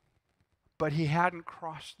 but he hadn't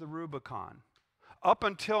crossed the Rubicon. Up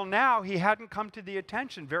until now, he hadn't come to the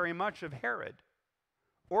attention very much of Herod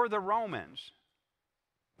or the Romans.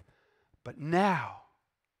 But now,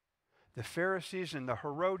 the Pharisees and the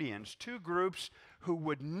Herodians, 2 groups who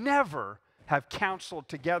would never have counseled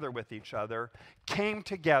together with each other, came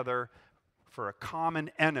together for a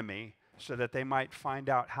common enemy so that they might find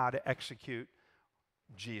out how to execute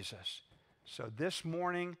Jesus. So this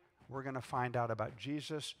morning, we're going to find out about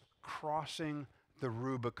Jesus crossing the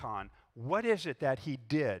Rubicon. What is it that he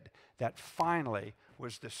did that finally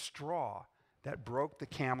was the straw that broke the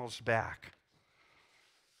camel's back?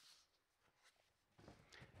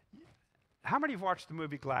 How many have watched the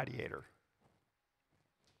movie Gladiator?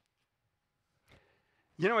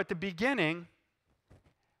 You know, at the beginning,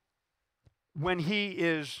 when he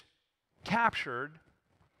is captured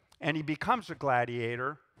and he becomes a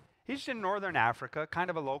gladiator, he's in northern Africa, kind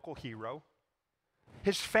of a local hero.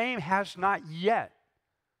 His fame has not yet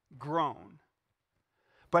grown,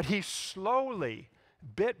 but he slowly,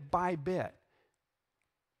 bit by bit,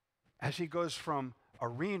 as he goes from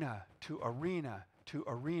arena to arena to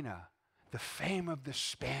arena, the fame of the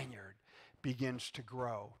Spaniard begins to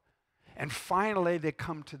grow. And finally, they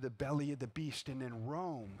come to the belly of the beast. And in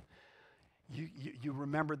Rome, you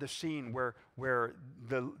remember the scene where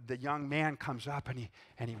the young man comes up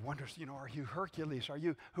and he wonders, are you Hercules?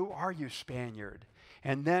 Who are you, Spaniard?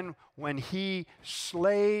 And then when he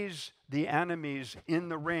slays the enemies in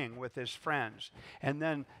the ring with his friends, and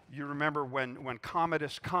then you remember when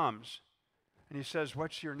Commodus comes and he says,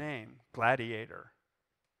 what's your name? Gladiator.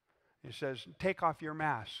 He says, take off your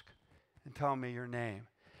mask and tell me your name.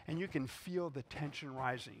 And you can feel the tension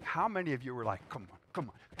rising. How many of you were like, come on, come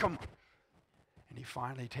on, come on? And he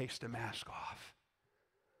finally takes the mask off.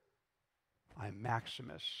 I'm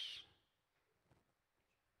Maximus.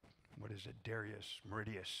 What is it?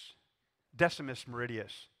 Decimus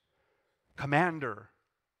Meridius, commander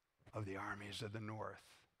of the armies of the north,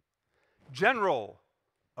 general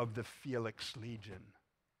of the Felix Legion,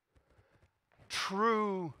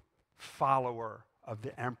 true follower of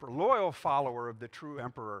the emperor, loyal follower of the true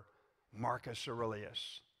emperor, Marcus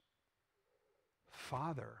Aurelius.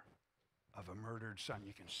 Father of a murdered son.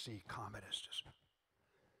 You can see Commodus just,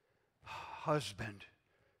 husband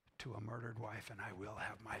to a murdered wife, and I will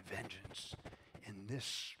have my vengeance in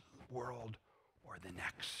this world or the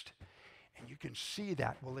next. And you can see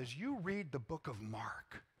that. Well, as you read the book of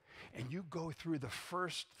Mark, and you go through the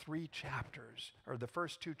first 3 chapters, or the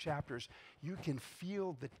first 2 chapters, you can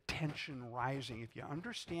feel the tension rising. If you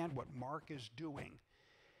understand what Mark is doing,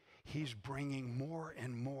 he's bringing more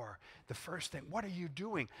and more. The first thing, what are you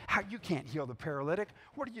doing? How, you can't heal the paralytic.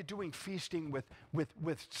 What are you doing feasting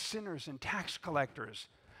with sinners and tax collectors?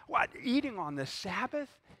 What, eating on the Sabbath?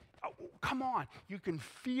 Oh, come on. You can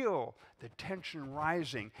feel the tension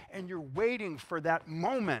rising, and you're waiting for that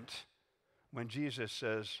moment when Jesus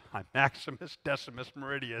says, I'm Maximus Decimus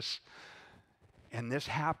Meridius. And this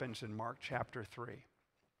happens in Mark chapter 3.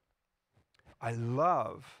 I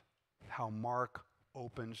love how Mark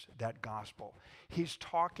opens that gospel. He's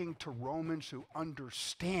talking to Romans who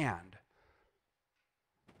understand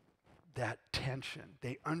that tension.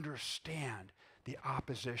 They understand the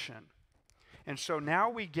opposition. And so now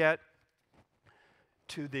we get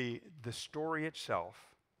to the story itself.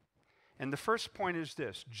 And the first point is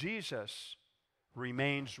this: Jesus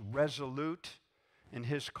remains resolute in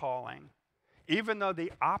his calling. Even though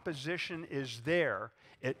the opposition is there,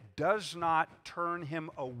 it does not turn him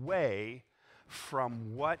away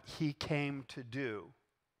from what he came to do.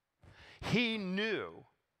 He knew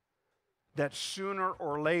that sooner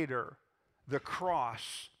or later the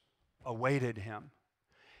cross awaited him.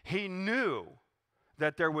 He knew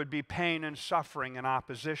that there would be pain and suffering and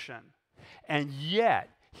opposition, and yet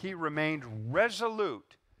he remained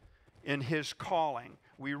resolute in his calling.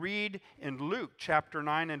 We read in Luke chapter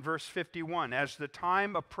 9 and verse 51, as the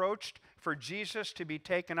time approached for Jesus to be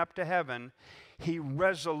taken up to heaven, he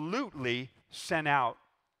resolutely sent out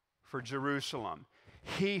for Jerusalem.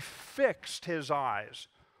 He fixed his eyes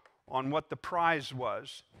on what the prize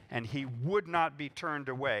was, and he would not be turned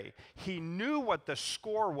away. He knew what the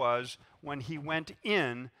score was when he went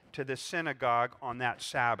in to the synagogue on that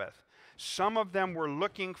Sabbath. Some of them were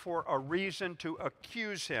looking for a reason to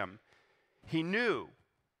accuse him. He knew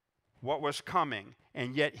what was coming,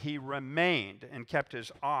 and yet he remained and kept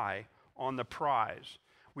his eye on the prize.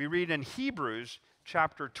 We read in Hebrews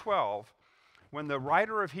chapter 12, when the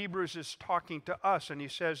writer of Hebrews is talking to us, and he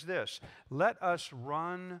says this, let us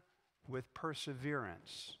run with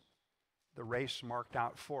perseverance the race marked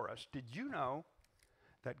out for us. Did you know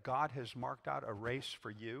that God has marked out a race for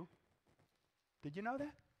you? Did you know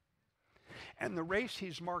that? And the race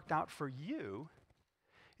he's marked out for you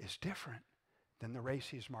is different than the race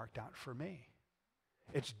he's marked out for me.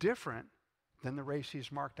 It's different than the race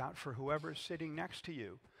he's marked out for whoever is sitting next to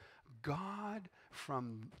you. God,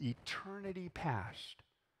 from eternity past,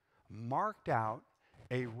 marked out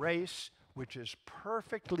a race which is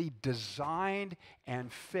perfectly designed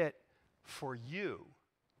and fit for you.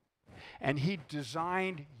 And he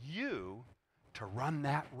designed you to run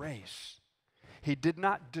that race. He did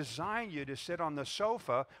not design you to sit on the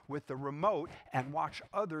sofa with the remote and watch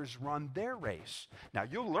others run their race. Now,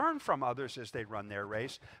 you'll learn from others as they run their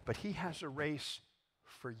race, but he has a race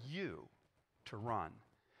for you to run.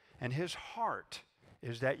 And his heart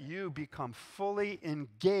is that you become fully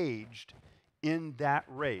engaged in that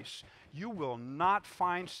race. You will not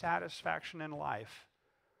find satisfaction in life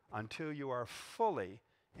until you are fully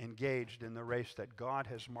engaged in the race that God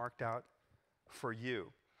has marked out for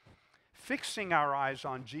you. Fixing our eyes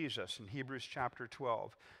on Jesus in Hebrews chapter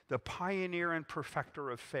 12, the pioneer and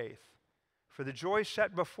perfecter of faith. For the joy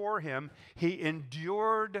set before him, he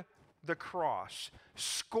endured the cross,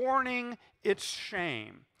 scorning its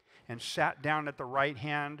shame, and sat down at the right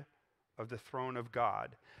hand of the throne of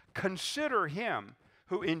God. Consider him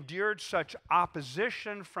who endured such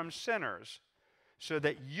opposition from sinners, so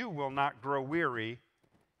that you will not grow weary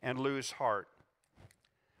and lose heart.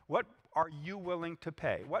 What are you willing to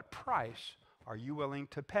pay? What price are you willing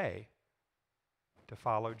to pay to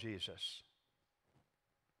follow Jesus?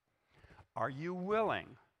 Are you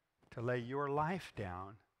willing to lay your life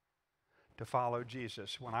down to follow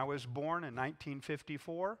Jesus? When I was born in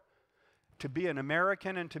 1954, to be an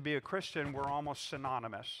American and to be a Christian were almost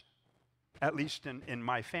synonymous, at least in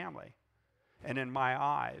my family and in my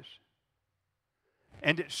eyes.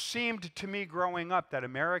 And it seemed to me growing up that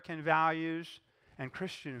American values and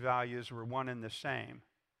Christian values were one and the same.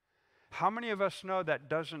 How many of us know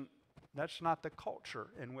that's not the culture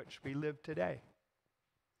in which we live today?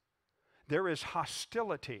 There is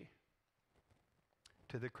hostility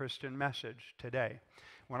to the Christian message today.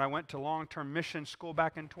 When I went to long-term mission school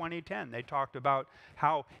back in 2010, they talked about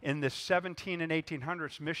how in the 17 and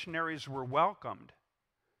 1800s, missionaries were welcomed.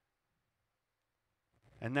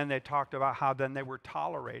 And then they talked about how then they were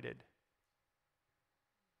tolerated.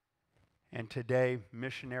 And today,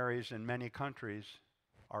 missionaries in many countries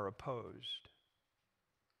are opposed.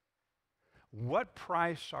 What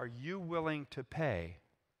price are you willing to pay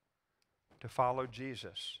to follow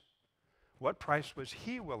Jesus? What price was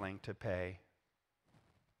he willing to pay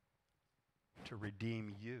to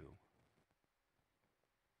redeem you?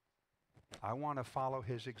 I want to follow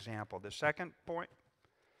his example. The second point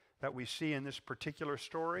that we see in this particular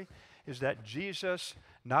story is that Jesus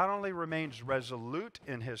not only remains resolute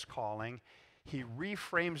in his calling, he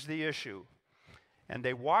reframes the issue. And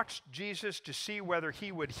they watched Jesus to see whether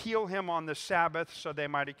he would heal him on the Sabbath so they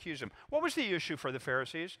might accuse him. What was the issue for the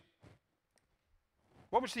Pharisees?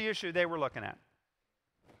 What was the issue they were looking at?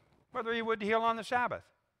 Whether he would heal on the Sabbath.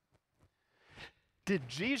 Did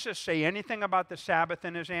Jesus say anything about the Sabbath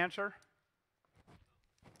in his answer?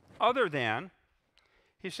 Other than,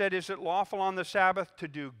 he said, is it lawful on the Sabbath to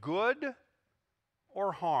do good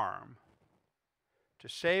or harm? To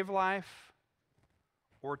save life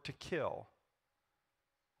or to kill?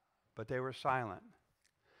 But they were silent.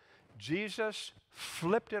 Jesus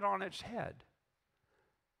flipped it on its head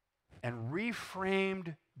and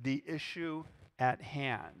reframed the issue at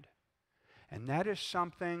hand. And that is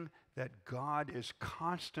something that God is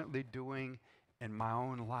constantly doing in my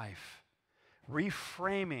own life.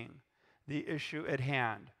 Reframing the issue at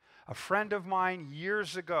hand. A friend of mine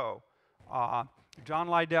years ago, John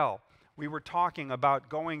Lydell, we were talking about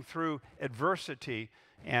going through adversity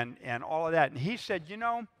and all of that. And he said, you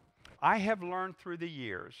know, I have learned through the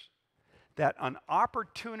years that an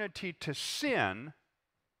opportunity to sin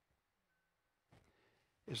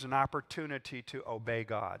is an opportunity to obey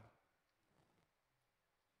God.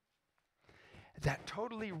 That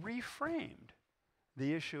totally reframed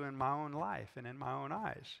the issue in my own life and in my own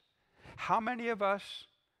eyes. How many of us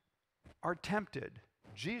are tempted?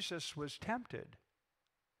 Jesus was tempted.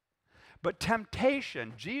 But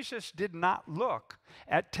temptation, Jesus did not look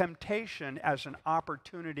at temptation as an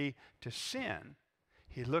opportunity to sin.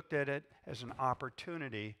 He looked at it as an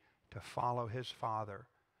opportunity to follow his Father,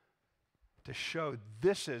 to show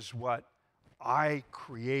this is what I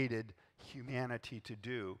created humanity to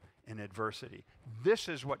do in adversity. This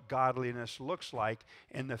is what godliness looks like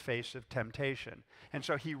in the face of temptation. And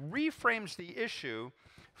so he reframes the issue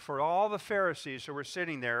for all the Pharisees who were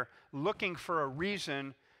sitting there looking for a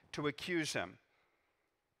reason to accuse him.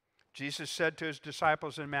 Jesus said to his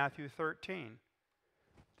disciples in Matthew 13,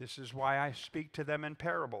 this is why I speak to them in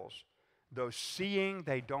parables. Though seeing,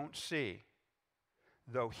 they don't see.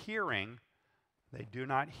 Though hearing, they do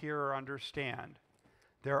not hear or understand.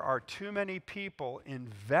 There are too many people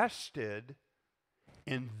invested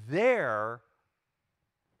in their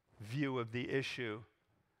view of the issue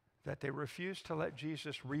that they refuse to let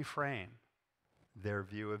Jesus reframe their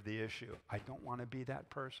view of the issue. I don't want to be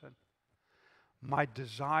that person. My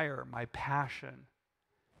desire, my passion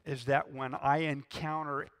is that when I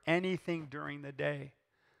encounter anything during the day,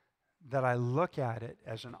 that I look at it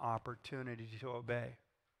as an opportunity to obey.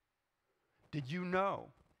 Did you know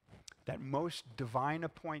that most divine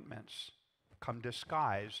appointments come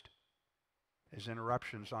disguised as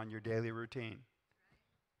interruptions on your daily routine?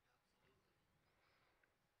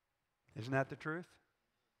 Isn't that the truth?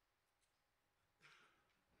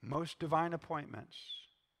 Most divine appointments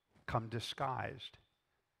come disguised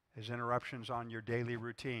as interruptions on your daily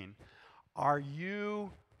routine. Are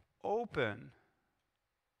you open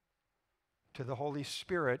to the Holy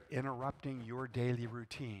Spirit interrupting your daily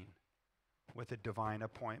routine with a divine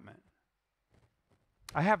appointment?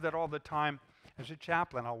 I have that all the time as a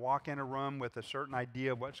chaplain. I'll walk in a room with a certain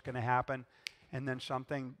idea of what's going to happen, and then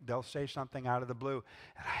they'll say something out of the blue,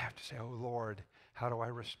 and I have to say, oh Lord, how do I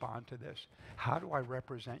respond to this? How do I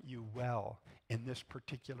represent you well in this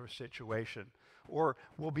particular situation? Or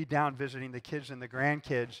we'll be down visiting the kids and the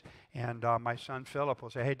grandkids, and my son Philip will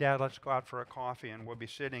say, hey Dad, let's go out for a coffee, and we'll be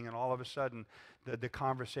sitting, and all of a sudden the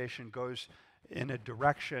conversation goes in a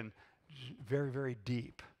direction very, very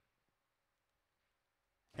deep.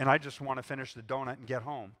 And I just want to finish the donut and get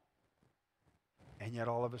home. And yet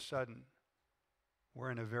all of a sudden, we're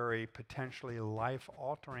in a very potentially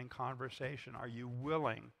life-altering conversation. Are you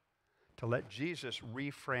willing to let Jesus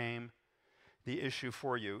reframe the issue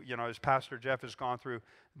for you? You know, as Pastor Jeff has gone through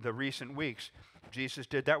the recent weeks, Jesus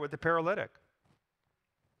did that with the paralytic.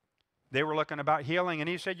 They were looking about healing, and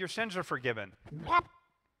he said, your sins are forgiven. What?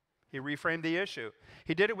 He reframed the issue.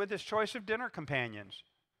 He did it with his choice of dinner companions.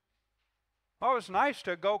 Oh, it's nice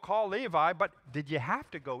to go call Levi, but did you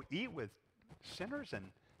have to go eat with sinners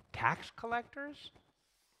and tax collectors?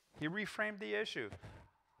 He reframed the issue.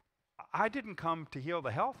 I didn't come to heal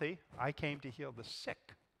the healthy. I came to heal the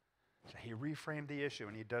sick. So he reframed the issue,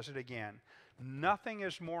 and he does it again. Nothing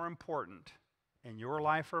is more important in your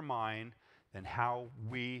life or mine than how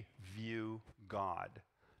we view God.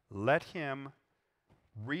 Let him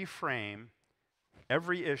reframe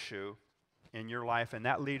every issue in your life, and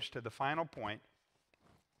that leads to the final point,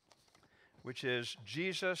 which is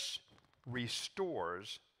Jesus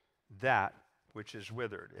restores that which is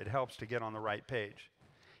withered. It helps to get on the right page.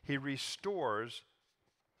 He restores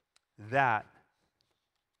that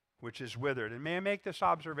which is withered. And may I make this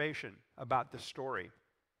observation about the story?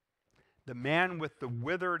 The man with the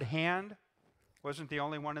withered hand wasn't the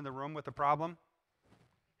only one in the room with the problem.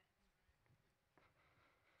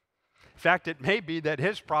 In fact, it may be that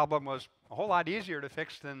his problem was a whole lot easier to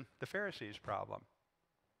fix than the Pharisees' problem.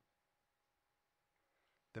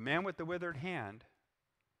 The man with the withered hand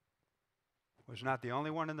was not the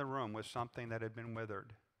only one in the room with something that had been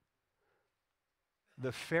withered.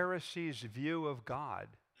 The Pharisees' view of God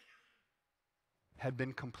had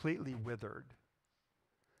been completely withered.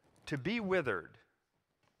 To be withered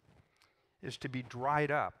is to be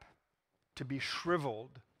dried up, to be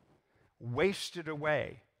shriveled, wasted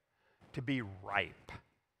away, to be ripe.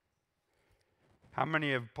 How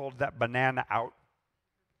many have pulled that banana out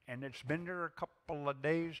and it's been there a couple of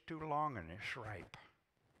days too long and it's ripe?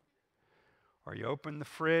 Or you open the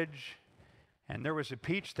fridge and there was a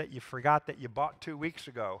peach that you forgot that you bought 2 weeks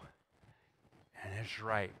ago and it's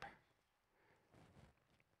ripe.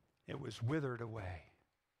 It was withered away.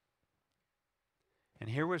 And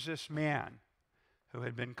here was this man who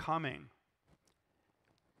had been coming,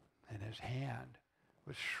 and his hand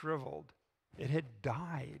was shriveled. It had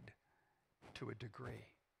died to a degree.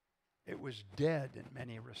 It was dead in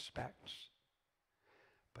many respects.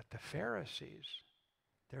 But the Pharisees,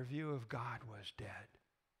 their view of God was dead.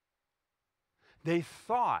 They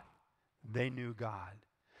thought they knew God.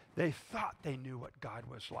 They thought they knew what God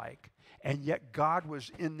was like. And yet God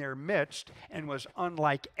was in their midst and was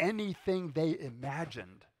unlike anything they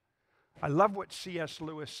imagined. I love what C.S.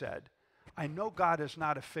 Lewis said. I know God is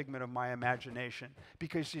not a figment of my imagination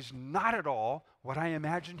because he's not at all what I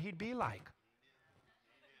imagined he'd be like.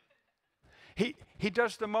 He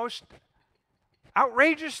does the most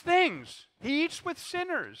outrageous things. He eats with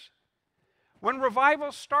sinners. When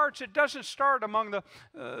revival starts, it doesn't start among the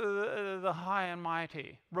high and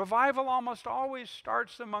mighty. Revival almost always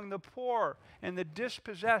starts among the poor and the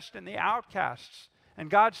dispossessed and the outcasts.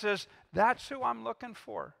 And God says, that's who I'm looking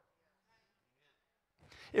for.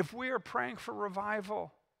 If we are praying for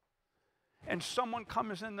revival and someone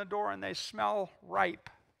comes in the door and they smell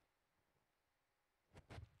ripe,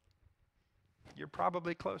 you're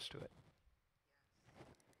probably close to it.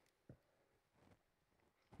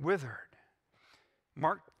 Withered.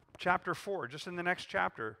 Mark chapter 4, just in the next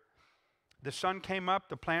chapter, the sun came up,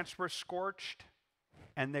 the plants were scorched,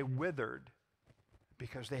 and they withered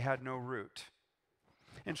because they had no root.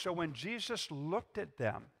 And so when Jesus looked at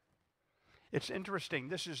them, it's interesting,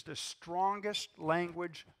 this is the strongest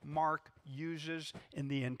language Mark uses in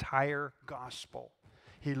the entire gospel.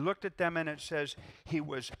 He looked at them and it says he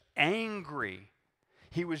was angry.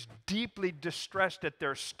 He was deeply distressed at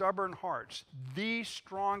their stubborn hearts. The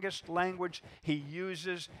strongest language he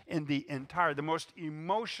uses in the most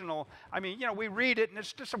emotional. I mean, we read it and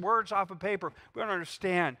it's just words off of paper. We don't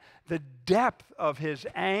understand the depth of his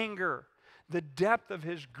anger, the depth of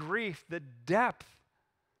his grief, the depth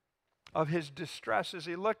of his distress as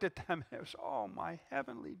he looked at them. It was, oh, my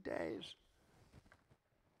heavenly days.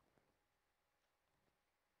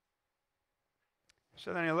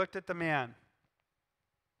 So then he looked at the man.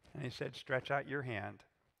 And he said, stretch out your hand.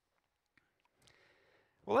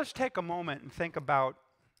 Well, let's take a moment and think about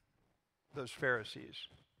those Pharisees.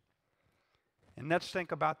 And let's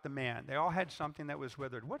think about the man. They all had something that was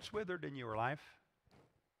withered. What's withered in your life?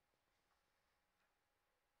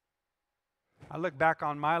 I look back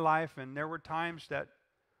on my life, and there were times that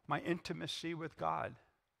my intimacy with God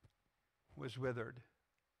was withered.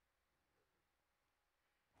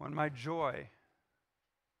 When my joy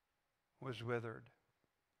was withered.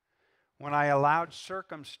 When I allowed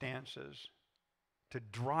circumstances to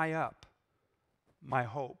dry up my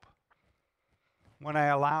hope. When I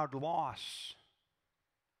allowed loss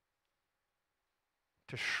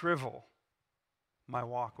to shrivel my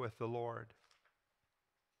walk with the Lord.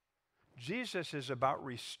 Jesus is about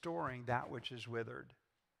restoring that which is withered.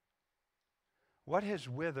 What has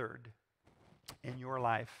withered in your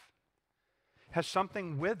life? Has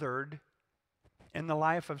something withered in the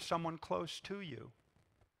life of someone close to you,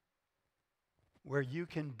 where you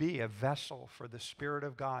can be a vessel for the Spirit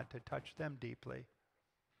of God to touch them deeply.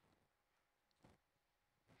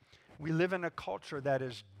 We live in a culture that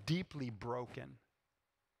is deeply broken.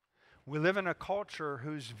 We live in a culture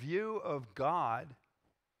whose view of God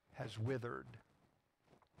has withered.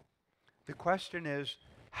 The question is,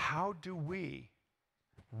 how do we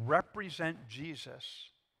represent Jesus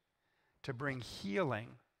to bring healing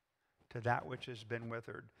to that which has been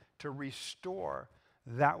withered, to restore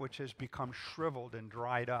that which has become shriveled and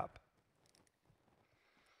dried up?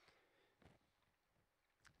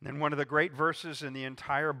 And then one of the great verses in the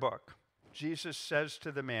entire book, Jesus says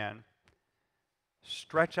to the man,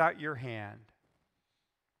 "Stretch out your hand."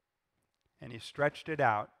 And he stretched it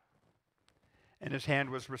out, and his hand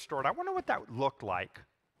was restored. I wonder what that looked like,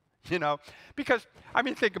 because,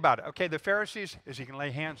 think about it. Okay, the Pharisees, is he going to lay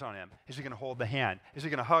hands on him? Is he going to hold the hand? Is he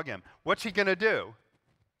going to hug him? What's he going to do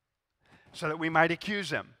so that we might accuse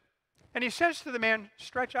him? And he says to the man,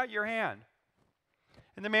 "Stretch out your hand."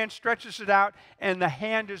 And the man stretches it out, and the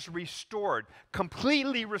hand is restored,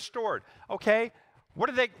 completely restored. Okay, what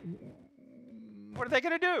are they going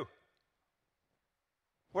to do?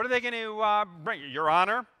 What are they going to bring? Your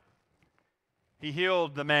Honor, he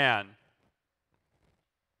healed the man.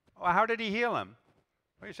 Well, how did he heal him?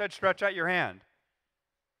 Well, he said, "Stretch out your hand."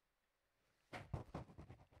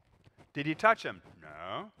 Did he touch him?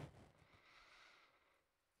 No.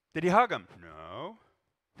 Did he hug him? No.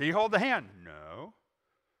 Did he hold the hand? No.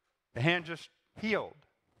 The hand just healed.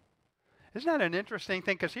 Isn't that an interesting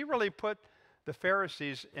thing? Because he really put the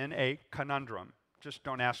Pharisees in a conundrum. Just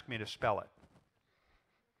don't ask me to spell it.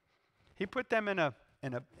 He put them in a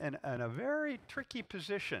very tricky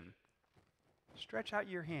position. Stretch out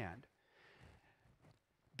your hand.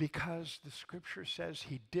 Because the scripture says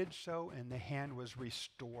he did so and the hand was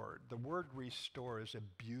restored. The word restore is a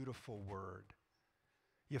beautiful word.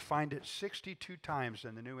 You find it 62 times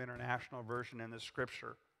in the New International Version in the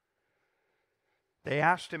scripture. They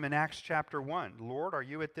asked him in Acts chapter 1, "Lord, are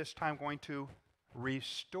you at this time going to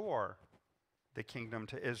restore the kingdom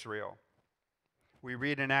to Israel?" We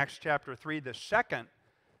read in Acts chapter 3, the second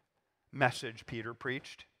message Peter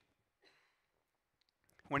preached,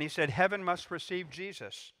 when he said, "Heaven must receive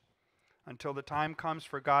Jesus until the time comes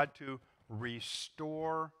for God to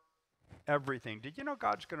restore everything." Did you know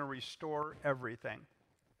God's going to restore everything?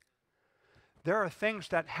 There are things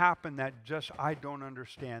that happen that just I don't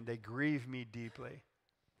understand. They grieve me deeply.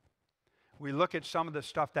 We look at some of the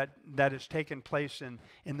stuff that has taken place in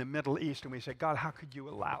the Middle East and we say, "God, how could you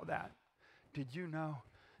allow that?" Did you know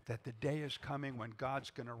that the day is coming when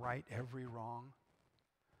God's going to right every wrong?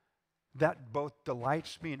 That both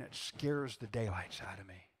delights me and it scares the daylights out of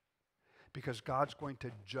me. Because God's going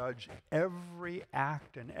to judge every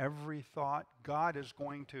act and every thought. God is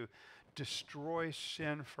going to destroy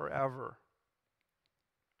sin forever.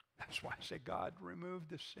 That's why I say, "God, remove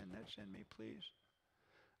the sin that's in me, please.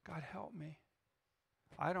 God, help me."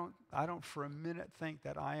 I don't for a minute think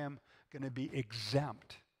that I am going to be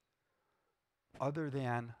exempt other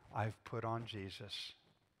than I've put on Jesus.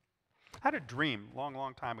 I had a dream long,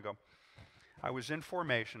 long time ago. I was in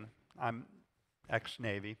formation. I'm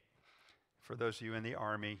ex-Navy. For those of you in the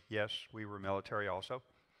Army, yes, we were military also.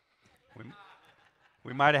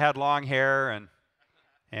 We might have had long hair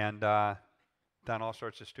and done all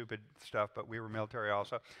sorts of stupid stuff, but we were military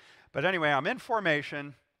also. But anyway, I'm in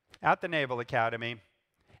formation at the Naval Academy,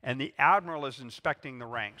 and the admiral is inspecting the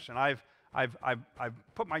ranks. And I've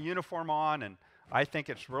put my uniform on, and I think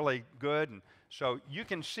it's really good. And so you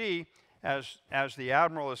can see as the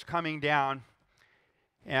admiral is coming down,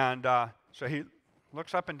 and so he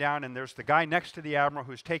looks up and down, and there's the guy next to the admiral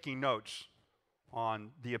who's taking notes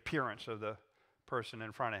on the appearance of the person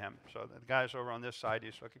in front of him. So the guy's over on this side,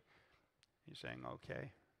 he's looking. He's saying,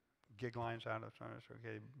 "Okay, gig lines out of front.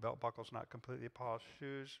 Okay, belt buckles not completely polished.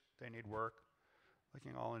 Shoes, they need work."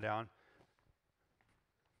 Looking all and down.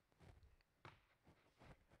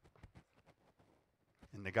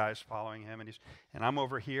 And the guy's following him, and I'm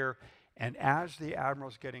over here. And as the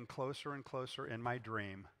admiral's getting closer and closer in my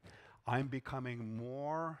dream, I'm becoming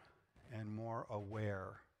more and more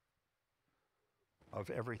aware of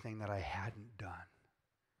everything that I hadn't done,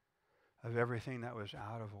 of everything that was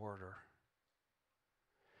out of order.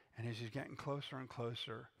 And as he's getting closer and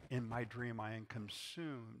closer, in my dream, I am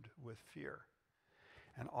consumed with fear.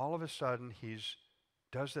 And all of a sudden, he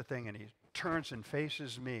does the thing, and he turns and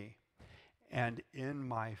faces me. And in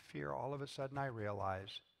my fear, all of a sudden, I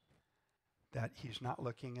realize that he's not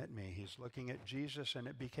looking at me. He's looking at Jesus, and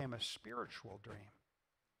it became a spiritual dream.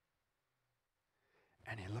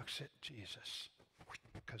 And he looks at Jesus.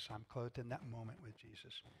 because I'm clothed in that moment with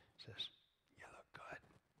Jesus, says, you look good.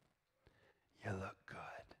 You look good.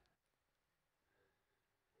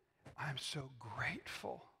 I'm so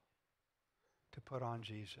grateful to put on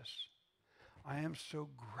Jesus. I am so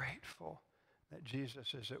grateful that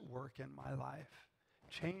Jesus is at work in my life,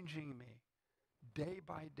 changing me day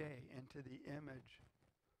by day into the image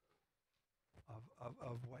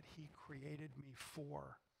of what he created me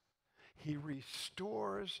for. He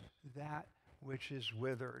restores that which is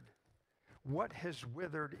withered. What has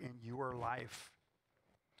withered in your life?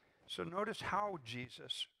 So notice how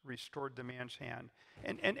Jesus restored the man's hand.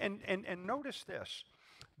 And notice this.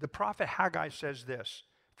 The prophet Haggai says this,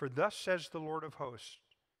 "For thus says the Lord of hosts,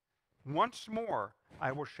 once more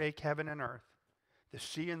I will shake heaven and earth, the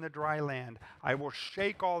sea and the dry land. I will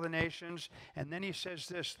shake all the nations." And then he says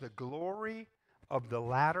this, "The glory of the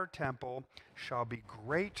latter temple shall be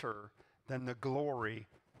greater than the glory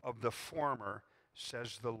of the former,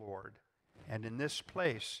 says the Lord. And in this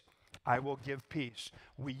place I will give peace."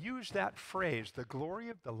 We use that phrase, the glory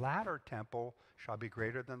of the latter temple shall be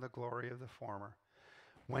greater than the glory of the former.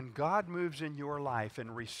 When God moves in your life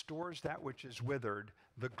and restores that which is withered,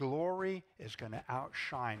 the glory is going to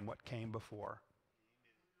outshine what came before.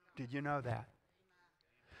 Did you know that?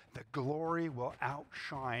 The glory will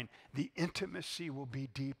outshine. The intimacy will be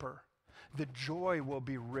deeper. The joy will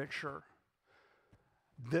be richer.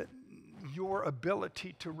 Your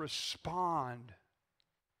ability to respond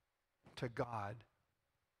to God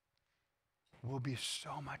will be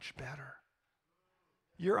so much better.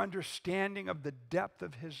 Your understanding of the depth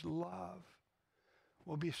of his love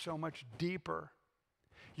will be so much deeper.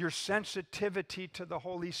 Your sensitivity to the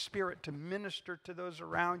Holy Spirit to minister to those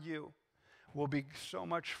around you will be so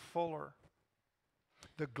much fuller.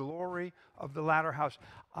 The glory of the latter house.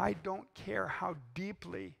 I don't care how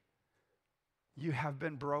deeply you have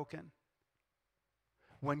been broken.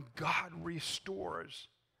 When God restores,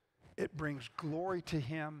 it brings glory to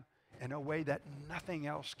him in a way that nothing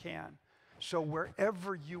else can. So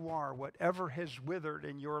wherever you are, whatever has withered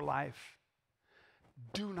in your life,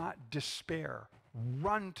 do not despair.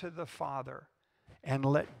 Run to the Father and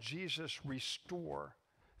let Jesus restore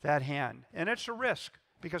that hand. And it's a risk,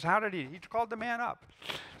 because how did he called the man up.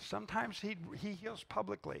 Sometimes he heals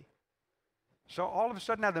publicly. So all of a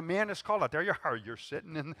sudden now the man is called up. There you are. You're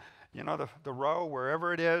sitting in, the row,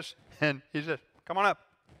 wherever it is. And he says, "Come on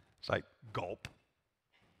up." It's like, gulp.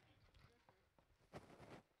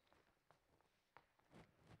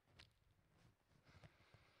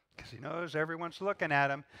 Because he knows everyone's looking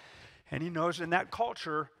at him. And he knows in that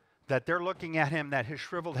culture that they're looking at him, that his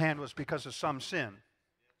shriveled hand was because of some sin.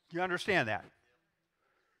 You understand that?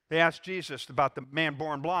 They asked Jesus about the man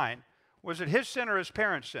born blind. Was it his sin or his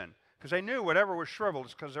parents' sin? Because they knew whatever was shriveled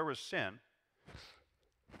is because there was sin.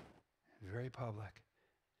 Very public.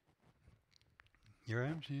 Here I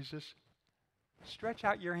am, Jesus. Stretch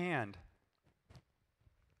out your hand.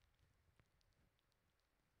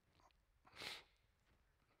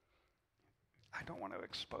 I don't want to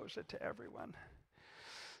expose it to everyone.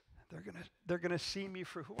 They're gonna see me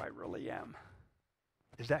for who I really am.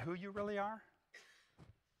 Is that who you really are?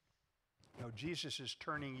 No, Jesus is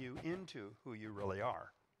turning you into who you really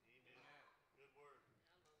are.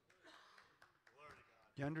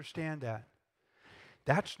 You understand that?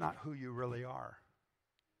 That's not who you really are.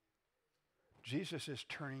 Jesus is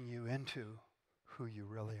turning you into who you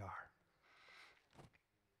really are.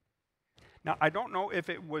 Now, I don't know if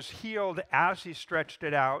it was healed as he stretched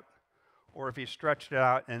it out, or if he stretched it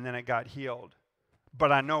out and then it got healed.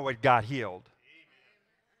 But I know it got healed.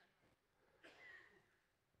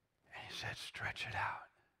 And he said, "Stretch it out."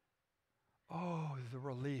 Oh, the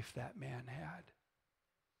relief that man had.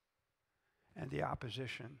 And the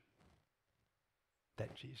opposition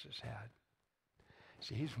that Jesus had.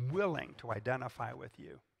 See, he's willing to identify with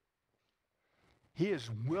you. He is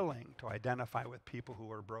willing to identify with people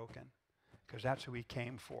who are broken, because that's who he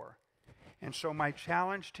came for. And so my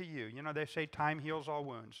challenge to you, they say time heals all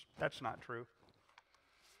wounds. That's not true.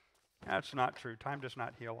 That's not true. Time does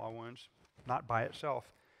not heal all wounds, not by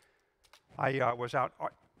itself. I was out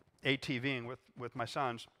ATVing with my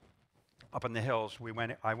sons up in the hills.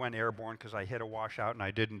 I went airborne because I hit a washout and I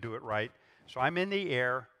didn't do it right. So I'm in the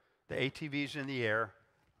air. The ATV's in the air,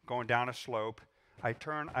 going down a slope. I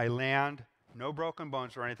turn, I land, no broken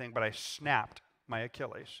bones or anything, but I snapped my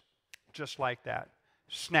Achilles. Just like that.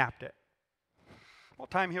 Snapped it. Well,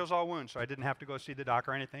 time heals all wounds, so I didn't have to go see the doc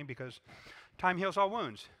or anything, because time heals all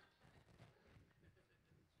wounds.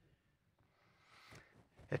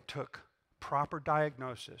 It took proper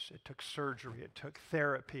diagnosis. It took surgery. It took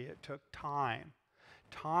therapy. It took time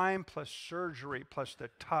Time plus surgery plus the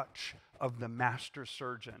touch of the master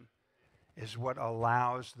surgeon is what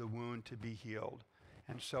allows the wound to be healed.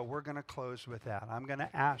 And so we're going to close with that. I'm going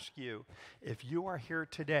to ask you, if you are here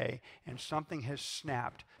today and something has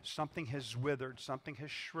snapped, something has withered, something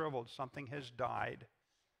has shriveled, something has died,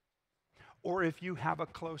 or if you have a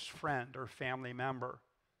close friend or family member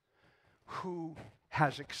who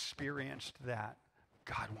has experienced that,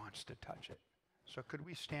 God wants to touch it. So could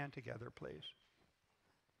we stand together, please?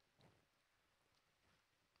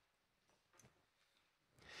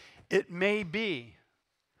 It may be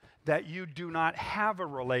that you do not have a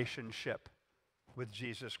relationship with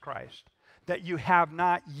Jesus Christ, that you have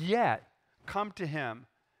not yet come to him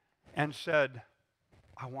and said,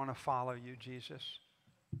 I want to follow you, Jesus.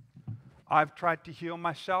 I've tried to heal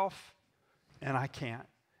myself, and I can't.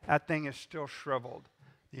 That thing is still shriveled.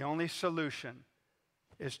 The only solution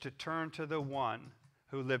is to turn to the one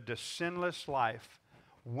who lived a sinless life,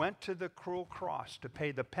 went to the cruel cross to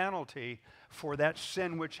pay the penalty for that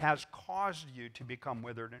sin which has caused you to become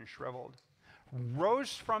withered and shriveled,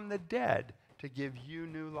 rose from the dead to give you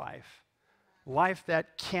new life, life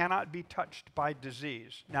that cannot be touched by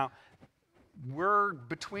disease. Now, we're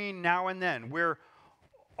between now and then. We're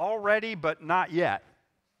already, but not yet.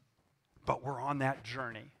 But we're on that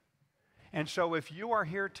journey. And so if you are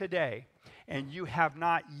here today and you have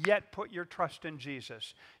not yet put your trust in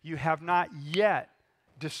Jesus, you have not yet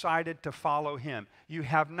decided to follow him, you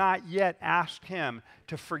have not yet asked him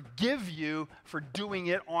to forgive you for doing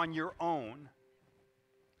it on your own,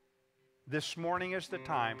 this morning is the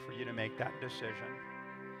time for you to make that decision.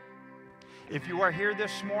 If you are here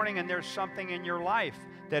this morning and there's something in your life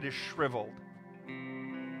that is shriveled,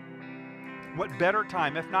 what better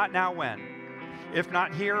time? If not now, when? If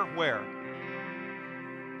not here, where?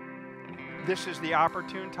 This is the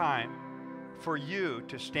opportune time for you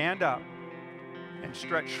to stand up and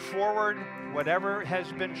stretch forward whatever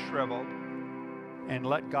has been shriveled and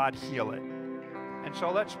let God heal it. And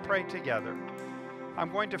so let's pray together.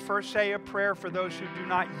 I'm going to first say a prayer for those who do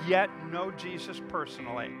not yet know Jesus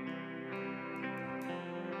personally.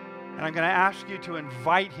 And I'm going to ask you to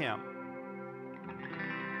invite him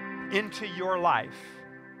into your life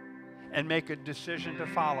and make a decision to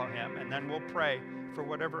follow him. And then we'll pray for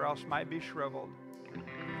whatever else might be shriveled.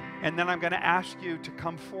 And then I'm going to ask you to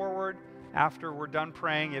come forward after we're done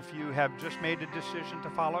praying. If you have just made a decision to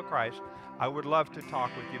follow Christ, I would love to talk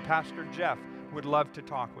with you. Pastor Jeff would love to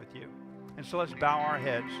talk with you. And so let's bow our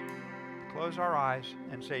heads, close our eyes,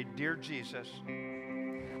 and say, Dear Jesus,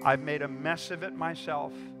 I've made a mess of it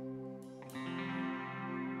myself,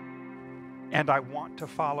 and I want to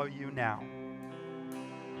follow you now.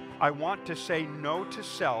 I want to say no to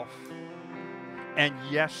self and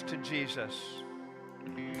yes to Jesus.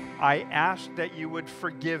 I ask that you would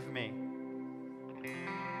forgive me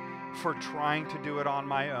for trying to do it on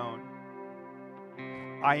my own.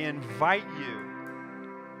 I invite you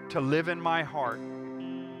to live in my heart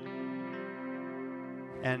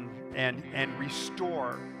and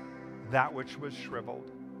restore that which was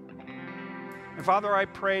shriveled. And Father, I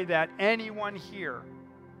pray that anyone here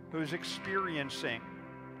who's experiencing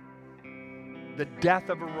the death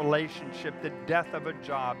of a relationship, the death of a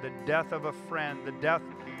job, the death of a friend, the death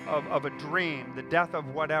of a dream, the death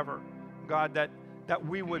of whatever, God, that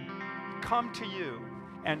we would come to you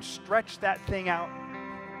and stretch that thing out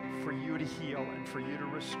for you to heal and for you to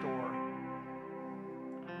restore.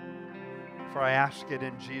 For I ask it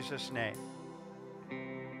in Jesus' name.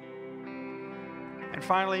 And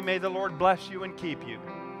finally, may the Lord bless you and keep you.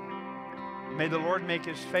 May the Lord make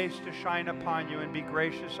his face to shine upon you and be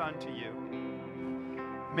gracious unto you.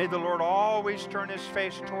 May the Lord always turn his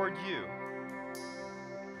face toward you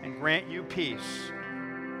and grant you peace.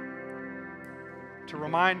 To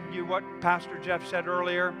remind you what Pastor Jeff said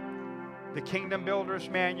earlier, the Kingdom Builders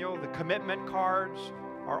Manual, the commitment cards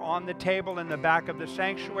are on the table in the back of the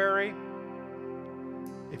sanctuary.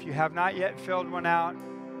 If you have not yet filled one out,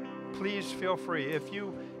 please feel free. If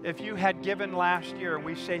you had given last year,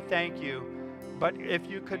 we say thank you. But if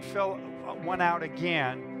you could fill one out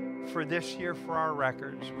again for this year for our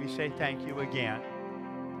records, we say thank you again.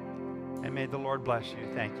 And may the Lord bless you.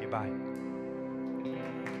 Thank you. Bye.